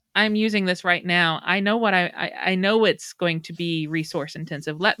 I'm using this right now. I know I know it's going to be resource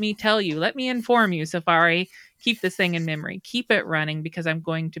intensive. Let me tell you, let me inform you, Safari. Keep this thing in memory. Keep it running because I'm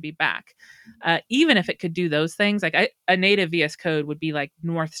going to be back. Even if it could do those things, like a native VS Code would be like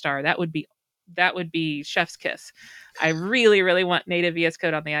North Star. That would be chef's kiss. I really, really want native VS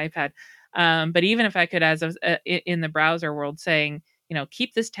Code on the iPad. But even if I could, as in the browser world, saying,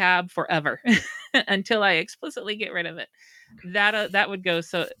 keep this tab forever until I explicitly get rid of it, that would go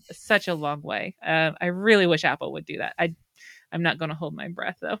such a long way. I really wish Apple would do that. I'm not going to hold my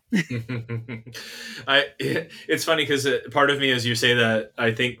breath though. It's funny because part of me, as you say that,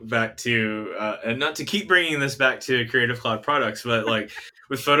 I think back to, and not to keep bringing this back to Creative Cloud products, but like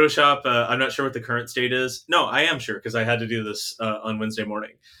with Photoshop, I'm not sure what the current state is. No, I am sure because I had to do this on Wednesday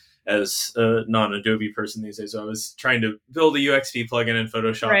morning as a non-Adobe person these days. So I was trying to build a UXD plugin in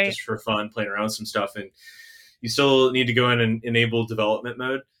Photoshop Right. just for fun, playing around with some stuff, and you still need to go in and enable development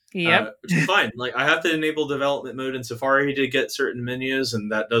mode. Yep. Which is fine. Like I have to enable development mode in Safari to get certain menus,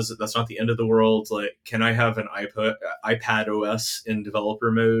 and that's not the end of the world. Like, can I have an iPad OS in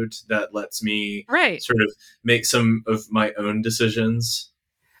developer mode that lets me Right. sort of make some of my own decisions?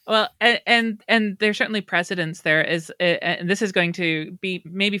 Well, and there's certainly precedence there. And this is going to be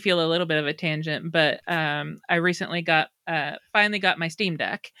maybe feel a little bit of a tangent, but I recently finally got my Steam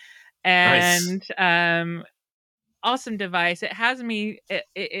Deck, Nice. and awesome device. It has me.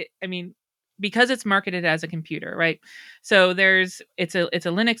 I mean, because it's marketed as a computer, right? So it's a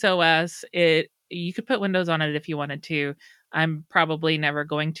Linux OS. You could put Windows on it if you wanted to. I'm probably never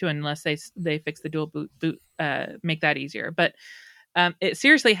going to unless they fix the dual boot, make that easier. But it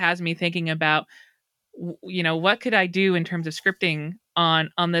seriously has me thinking about, what could I do in terms of scripting on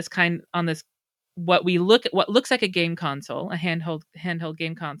this what looks like a game console, a handheld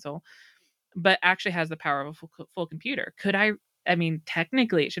game console, but actually has the power of a full computer. I mean,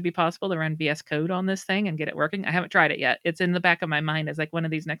 technically, it should be possible to run VS Code on this thing and get it working. I haven't tried it yet. It's in the back of my mind as like one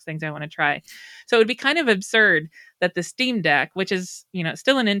of these next things I want to try. So it would be kind of absurd that the Steam Deck, which is,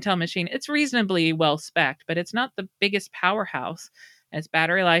 still an Intel machine, it's reasonably well spec'd, but it's not the biggest powerhouse. Its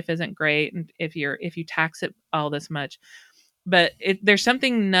battery life isn't great, and if you tax it all this much. But there's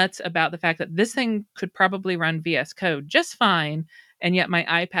something nuts about the fact that this thing could probably run VS Code just fine, and yet my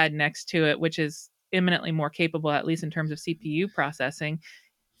iPad next to it, which is eminently more capable, at least in terms of CPU processing,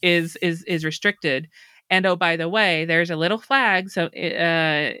 is restricted. And oh, by the way, there's a little flag. So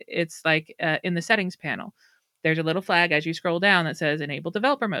it's like in the settings panel, there's a little flag as you scroll down that says enable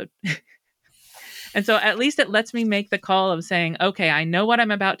developer mode. And so at least it lets me make the call of saying, okay, I know what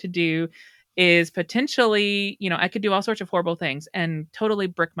I'm about to do is potentially, I could do all sorts of horrible things and totally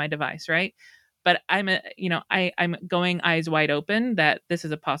brick my device, right? But I'm going eyes wide open that this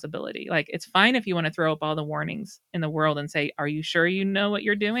is a possibility. Like, it's fine if you want to throw up all the warnings in the world and say, are you sure you know what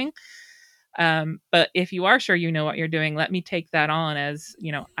you're doing? But if you are sure you know what you're doing, let me take that on as,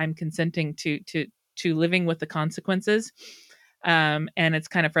 I'm consenting to living with the consequences. And it's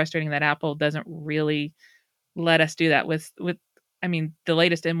kind of frustrating that Apple doesn't really let us do that with I mean, the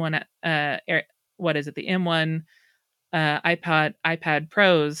latest M1 what is it, the M1 iPad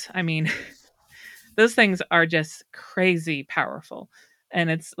Pros. I mean, those things are just crazy powerful,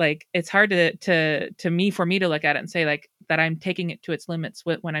 and it's like it's hard for me to look at it and say like that I'm taking it to its limits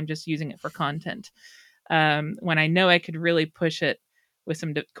when I'm just using it for content, when I know I could really push it with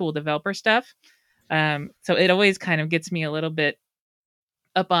some cool developer stuff. So it always kind of gets me a little bit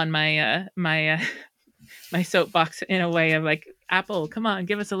up on my soapbox in a way of like, Apple, come on,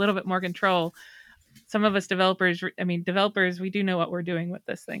 give us a little bit more control. Some of us developers, we do know what we're doing with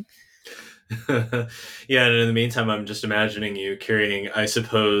this thing. Yeah, and in the meantime, I'm just imagining you carrying, I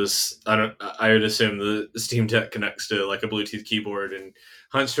suppose, I would assume the Steam Deck connects to like a Bluetooth keyboard and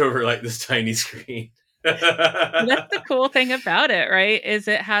hunched over like this tiny screen. That's the cool thing about it, right? Is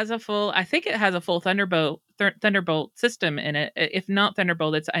I think it has a full Thunderbolt system in it. If not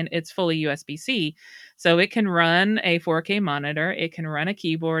Thunderbolt, it's fully USB-C. So it can run a 4K monitor, it can run a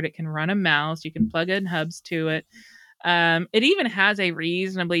keyboard, it can run a mouse, you can plug in hubs to it. It even has a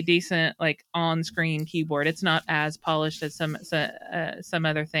reasonably decent like on-screen keyboard. It's not as polished as some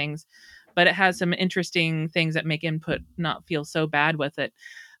other things, but it has some interesting things that make input not feel so bad with it.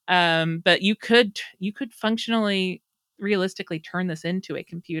 But you could functionally, realistically turn this into a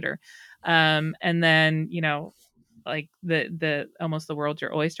computer, and then like the almost the world's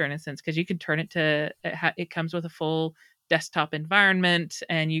your oyster in a sense, because you can turn it to it comes with a full desktop environment,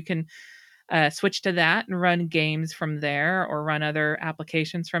 and you can switch to that and run games from there or run other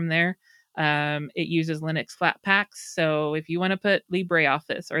applications from there. It uses Linux Flatpaks. So if you want to put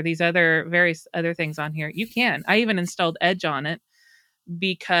LibreOffice or these other various other things on here, you can. I even installed Edge on it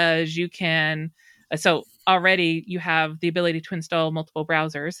because you can. So already you have the ability to install multiple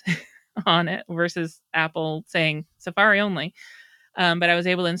browsers on it versus Apple saying Safari only. But I was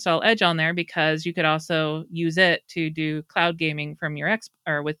able to install Edge on there because you could also use it to do cloud gaming from your X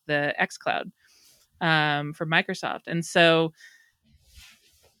or with the xCloud from Microsoft. And so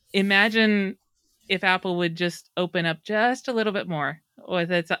imagine if Apple would just open up just a little bit more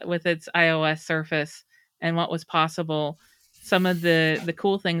with its iOS Surface and what was possible. Some of the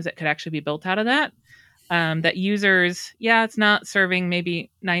cool things that could actually be built out of that. That users, yeah, it's not serving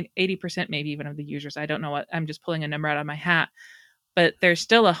maybe 80% maybe even of the users. I don't know what, I'm just pulling a number out of my hat. But there's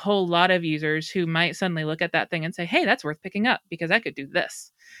still a whole lot of users who might suddenly look at that thing and say, hey, that's worth picking up because I could do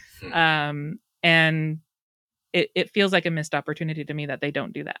this. And it feels like a missed opportunity to me that they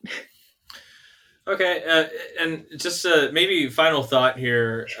don't do that. Okay, and just maybe final thought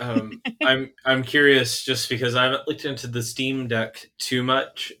here. I'm curious just because I haven't looked into the Steam Deck too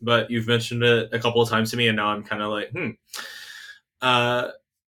much, but you've mentioned it a couple of times to me, and now I'm kind of like,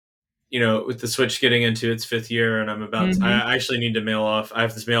 with the Switch getting into its 5th year, and I'm about to, I actually need to mail off. I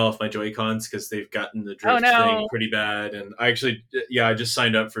have to mail off my Joy-Cons because they've gotten the drift thing pretty bad, and I just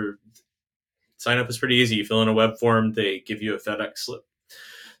signed up for. Sign up is pretty easy. You fill in a web form, they give you a FedEx slip.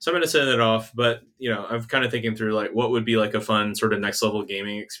 So I'm going to send it off, but I'm kind of thinking through like what would be like a fun sort of next level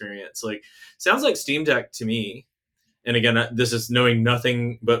gaming experience. Like sounds like Steam Deck to me. And again, this is knowing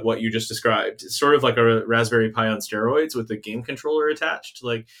nothing but what you just described. It's sort of like a Raspberry Pi on steroids with a game controller attached.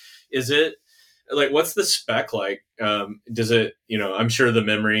 Like, is it like what's the spec like? Does it? I'm sure the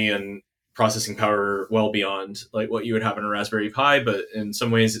memory and processing power well beyond like what you would have in a Raspberry Pi, but in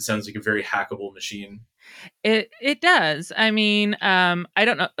some ways it sounds like a very hackable machine. It does. I mean, I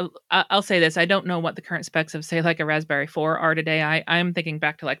don't know. I'll say this. I don't know what the current specs of, say, like a Raspberry 4 are today. I'm thinking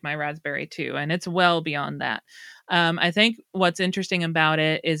back to like my Raspberry 2, and it's well beyond that. I think what's interesting about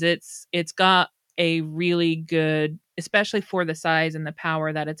it is it's got a really good, especially for the size and the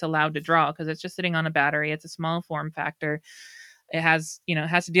power that it's allowed to draw, because it's just sitting on a battery. It's a small form factor. It has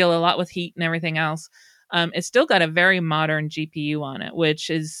to deal a lot with heat and everything else. It's still got a very modern GPU on it, which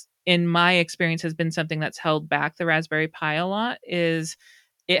is, in my experience, has been something that's held back the Raspberry Pi a lot. Is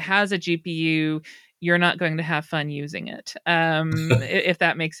it has a GPU, you're not going to have fun using it, if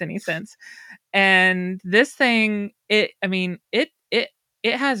that makes any sense. And this thing, it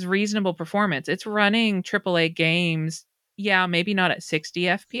has reasonable performance. It's running AAA games. Yeah, maybe not at 60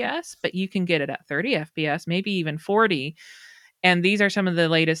 FPS, but you can get it at 30 FPS, maybe even 40. And these are some of the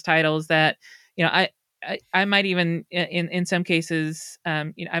latest titles that, I might even in some cases,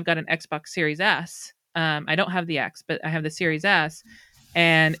 I've got an Xbox Series S. I don't have the X, but I have the Series S,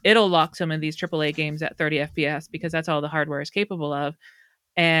 and it'll lock some of these AAA games at 30 FPS because that's all the hardware is capable of.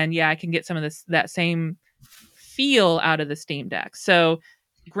 And yeah, I can get some of that same feel out of the Steam Deck. So,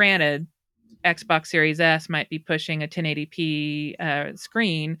 granted, Xbox Series S might be pushing a 1080p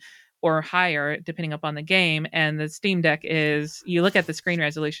screen or higher, depending upon the game. And the Steam Deck is, you look at the screen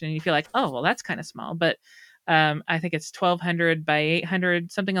resolution and you feel like, oh, well, that's kind of small. But I think it's 1200 by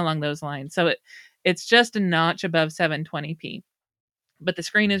 800, something along those lines. So it's just a notch above 720p. But the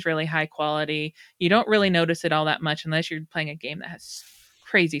screen is really high quality. You don't really notice it all that much unless you're playing a game that has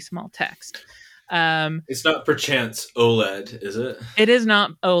crazy small text. It's not perchance OLED, is it? It is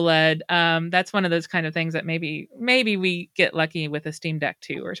not OLED. That's one of those kind of things that maybe we get lucky with a Steam Deck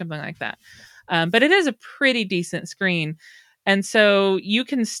 2 or something like that. But it is a pretty decent screen. And so you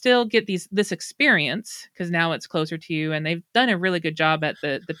can still get this experience because now it's closer to you, and they've done a really good job at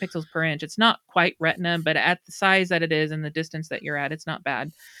the pixels per inch. It's not quite Retina, but at the size that it is and the distance that you're at, it's not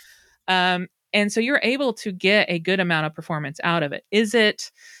bad. And so you're able to get a good amount of performance out of it. Is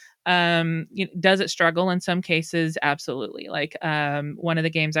it does it struggle in some cases? Absolutely. Like one of the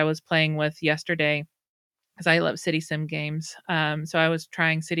games I was playing with yesterday, because I love city sim games, so I was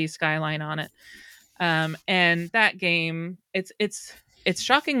trying City Skyline on it, and that game, it's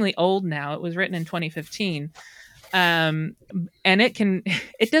shockingly old now. It was written in 2015, and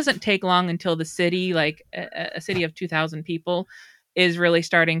it doesn't take long until the city, like a city of 2,000 people, is really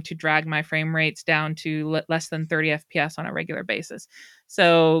starting to drag my frame rates down to less than 30 FPS on a regular basis.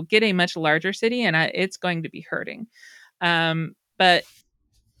 So get a much larger city and it's going to be hurting. But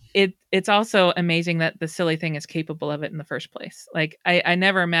it's also amazing that the silly thing is capable of it in the first place. Like I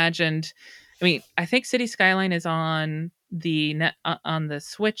never imagined. I mean, I think City Skyline is on the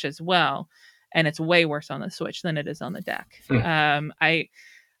Switch as well, and it's way worse on the Switch than it is on the deck.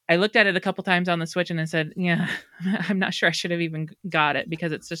 I I looked at it a couple times on the Switch and I said, yeah, I'm not sure I should have even got it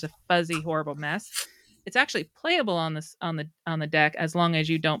because it's just a fuzzy, horrible mess. It's actually playable on this on the deck as long as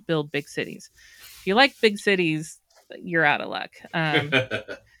you don't build big cities. If you like big cities, you're out of luck.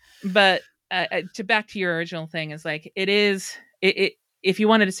 But to back to your original thing is like it if you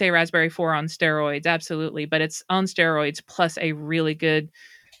wanted to say Raspberry 4 on steroids, absolutely, but it's on steroids plus a really good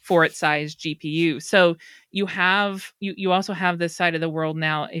for its size GPU. So you also have this side of the world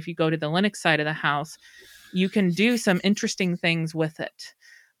now. If you go to the Linux side of the house, you can do some interesting things with it.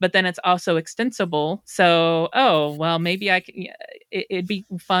 But then it's also extensible. So, oh, well, maybe it'd be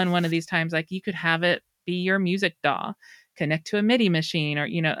fun one of these times. Like you could have it be your music DAW, connect to a MIDI machine or,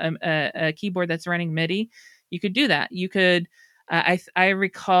 a keyboard that's running MIDI. You could do that. You could, I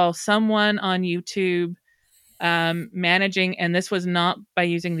recall someone on YouTube managing, and this was not by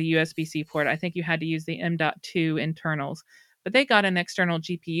using the USB-C port. I think you had to use the M.2 internals, but they got an external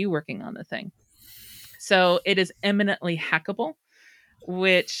GPU working on the thing. So it is eminently hackable,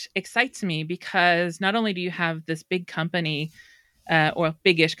 which excites me because not only do you have this big company or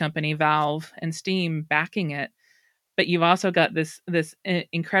big-ish company, Valve and Steam backing it, but you've also got this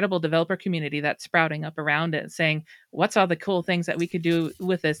incredible developer community that's sprouting up around it, saying, "What's all the cool things that we could do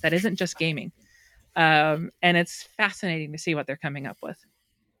with this that isn't just gaming?" And it's fascinating to see what they're coming up with.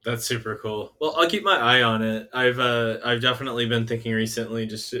 That's super cool. Well, I'll keep my eye on it. I've definitely been thinking recently,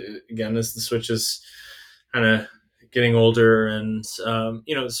 just again as the Switch is kind of getting older, and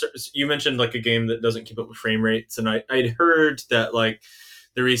you mentioned like a game that doesn't keep up with frame rates, and I'd heard that like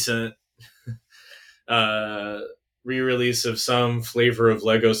the recent uh, re-release of some flavor of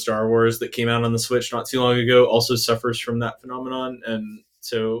Lego Star Wars that came out on the Switch not too long ago also suffers from that phenomenon, and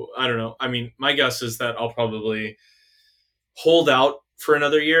so I don't know. I mean, my guess is that I'll probably hold out for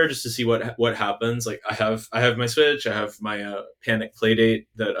another year just to see what happens. Like I have my Switch, I have my Panic Playdate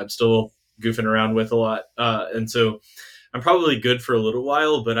that I'm still goofing around with a lot, and so I'm probably good for a little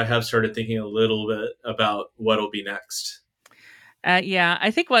while. But I have started thinking a little bit about what'll be next. Yeah, I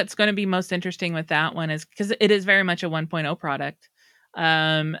think what's going to be most interesting with that one is because it is very much a 1.0 product,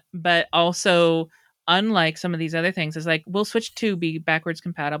 but also unlike some of these other things, is like will Switch 2 be backwards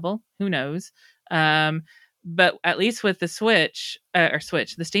compatible? Who knows? Um, but at least with the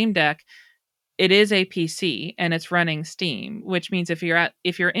the Steam Deck, it is a PC and it's running Steam, which means if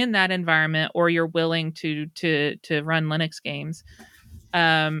you're in that environment or you're willing to run Linux games,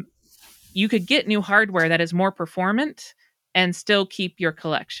 um, you could get new hardware that is more performant and still keep your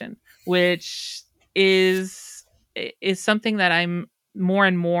collection, which is something that I'm more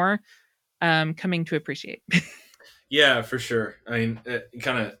and more coming to appreciate. Yeah, for sure. I mean,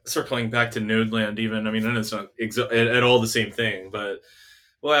 kind of circling back to Nodeland, even. I mean, I know it's not at all the same thing, but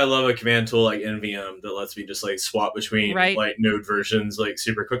well, I love a command tool like NVM that lets me just like swap between Right. like node versions like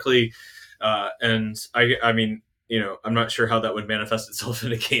super quickly. And I mean, I'm not sure how that would manifest itself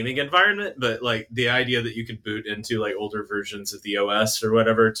in a gaming environment, but like the idea that you could boot into like older versions of the OS or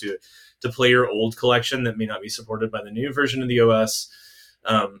whatever to play your old collection that may not be supported by the new version of the OS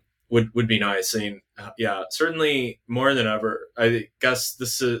would be nice. I mean, yeah, certainly more than ever. I guess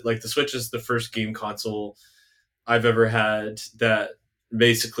this is like the Switch is the first game console I've ever had that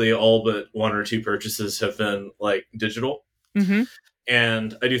basically all but one or two purchases have been like digital. Mm-hmm.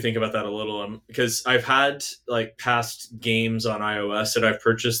 And I do think about that a little because I've had like past games on iOS that I've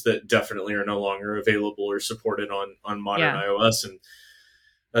purchased that definitely are no longer available or supported on modern Yeah. iOS. And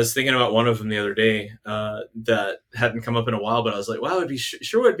I was thinking about one of them the other day that hadn't come up in a while, but I was like, wow, it'd be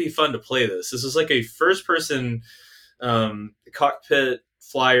sure would be fun to play this. This is like a first person cockpit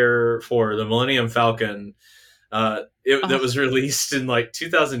flyer for the Millennium Falcon. That Oh. was released in like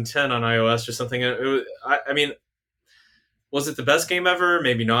 2010 on iOS or something. I mean, was it the best game ever?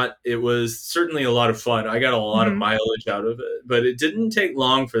 Maybe not. It was certainly a lot of fun. I got a lot of Mm-hmm. mileage out of it, but it didn't take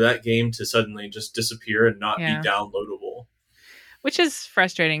long for that game to suddenly just disappear and not be Yeah. downloadable. Which is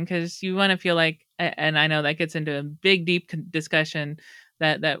frustrating because you want to feel like, and I know that gets into a big, deep discussion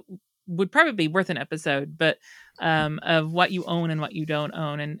that would probably be worth an episode, but of what you own and what you don't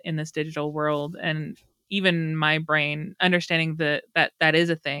own in this digital world. And even my brain understanding that is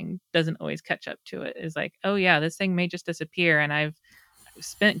a thing doesn't always catch up to it. Is like, oh yeah, this thing may just disappear, and I've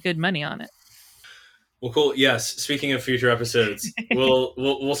spent good money on it. Well, cool. Yes. Speaking of future episodes,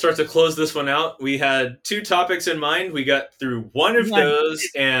 we'll start to close this one out. We had two topics in mind. We got through one of One. those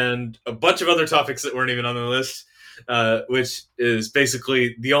and a bunch of other topics that weren't even on the list, which is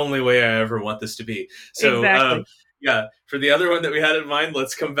basically the only way I ever want this to be. So, Exactly. yeah, for the other one that we had in mind,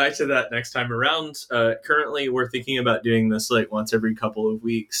 let's come back to that next time around. Currently, we're thinking about doing this like once every couple of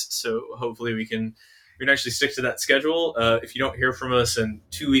weeks. So hopefully we can actually stick to that schedule. If you don't hear from us in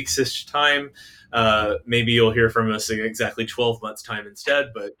 2 weeks ish time, maybe you'll hear from us in exactly 12 months time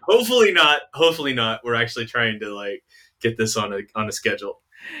instead. But hopefully not. Hopefully not. We're actually trying to like get this on a schedule.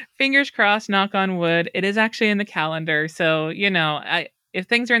 Fingers crossed, knock on wood. It is actually in the calendar. So, I if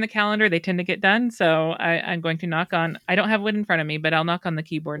things are in the calendar, they tend to get done. So I'm going to knock on, I don't have wood in front of me, but I'll knock on the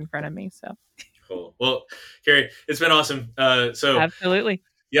keyboard in front of me. So Cool. Well, Carrie, it's been awesome. So absolutely.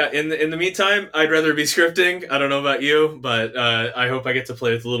 yeah, in the meantime, I'd rather be scripting. I don't know about you, but I hope I get to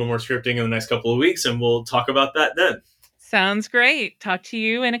play with a little more scripting in the next couple of weeks, and we'll talk about that then. Sounds great. Talk to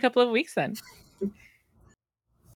you in a couple of weeks then.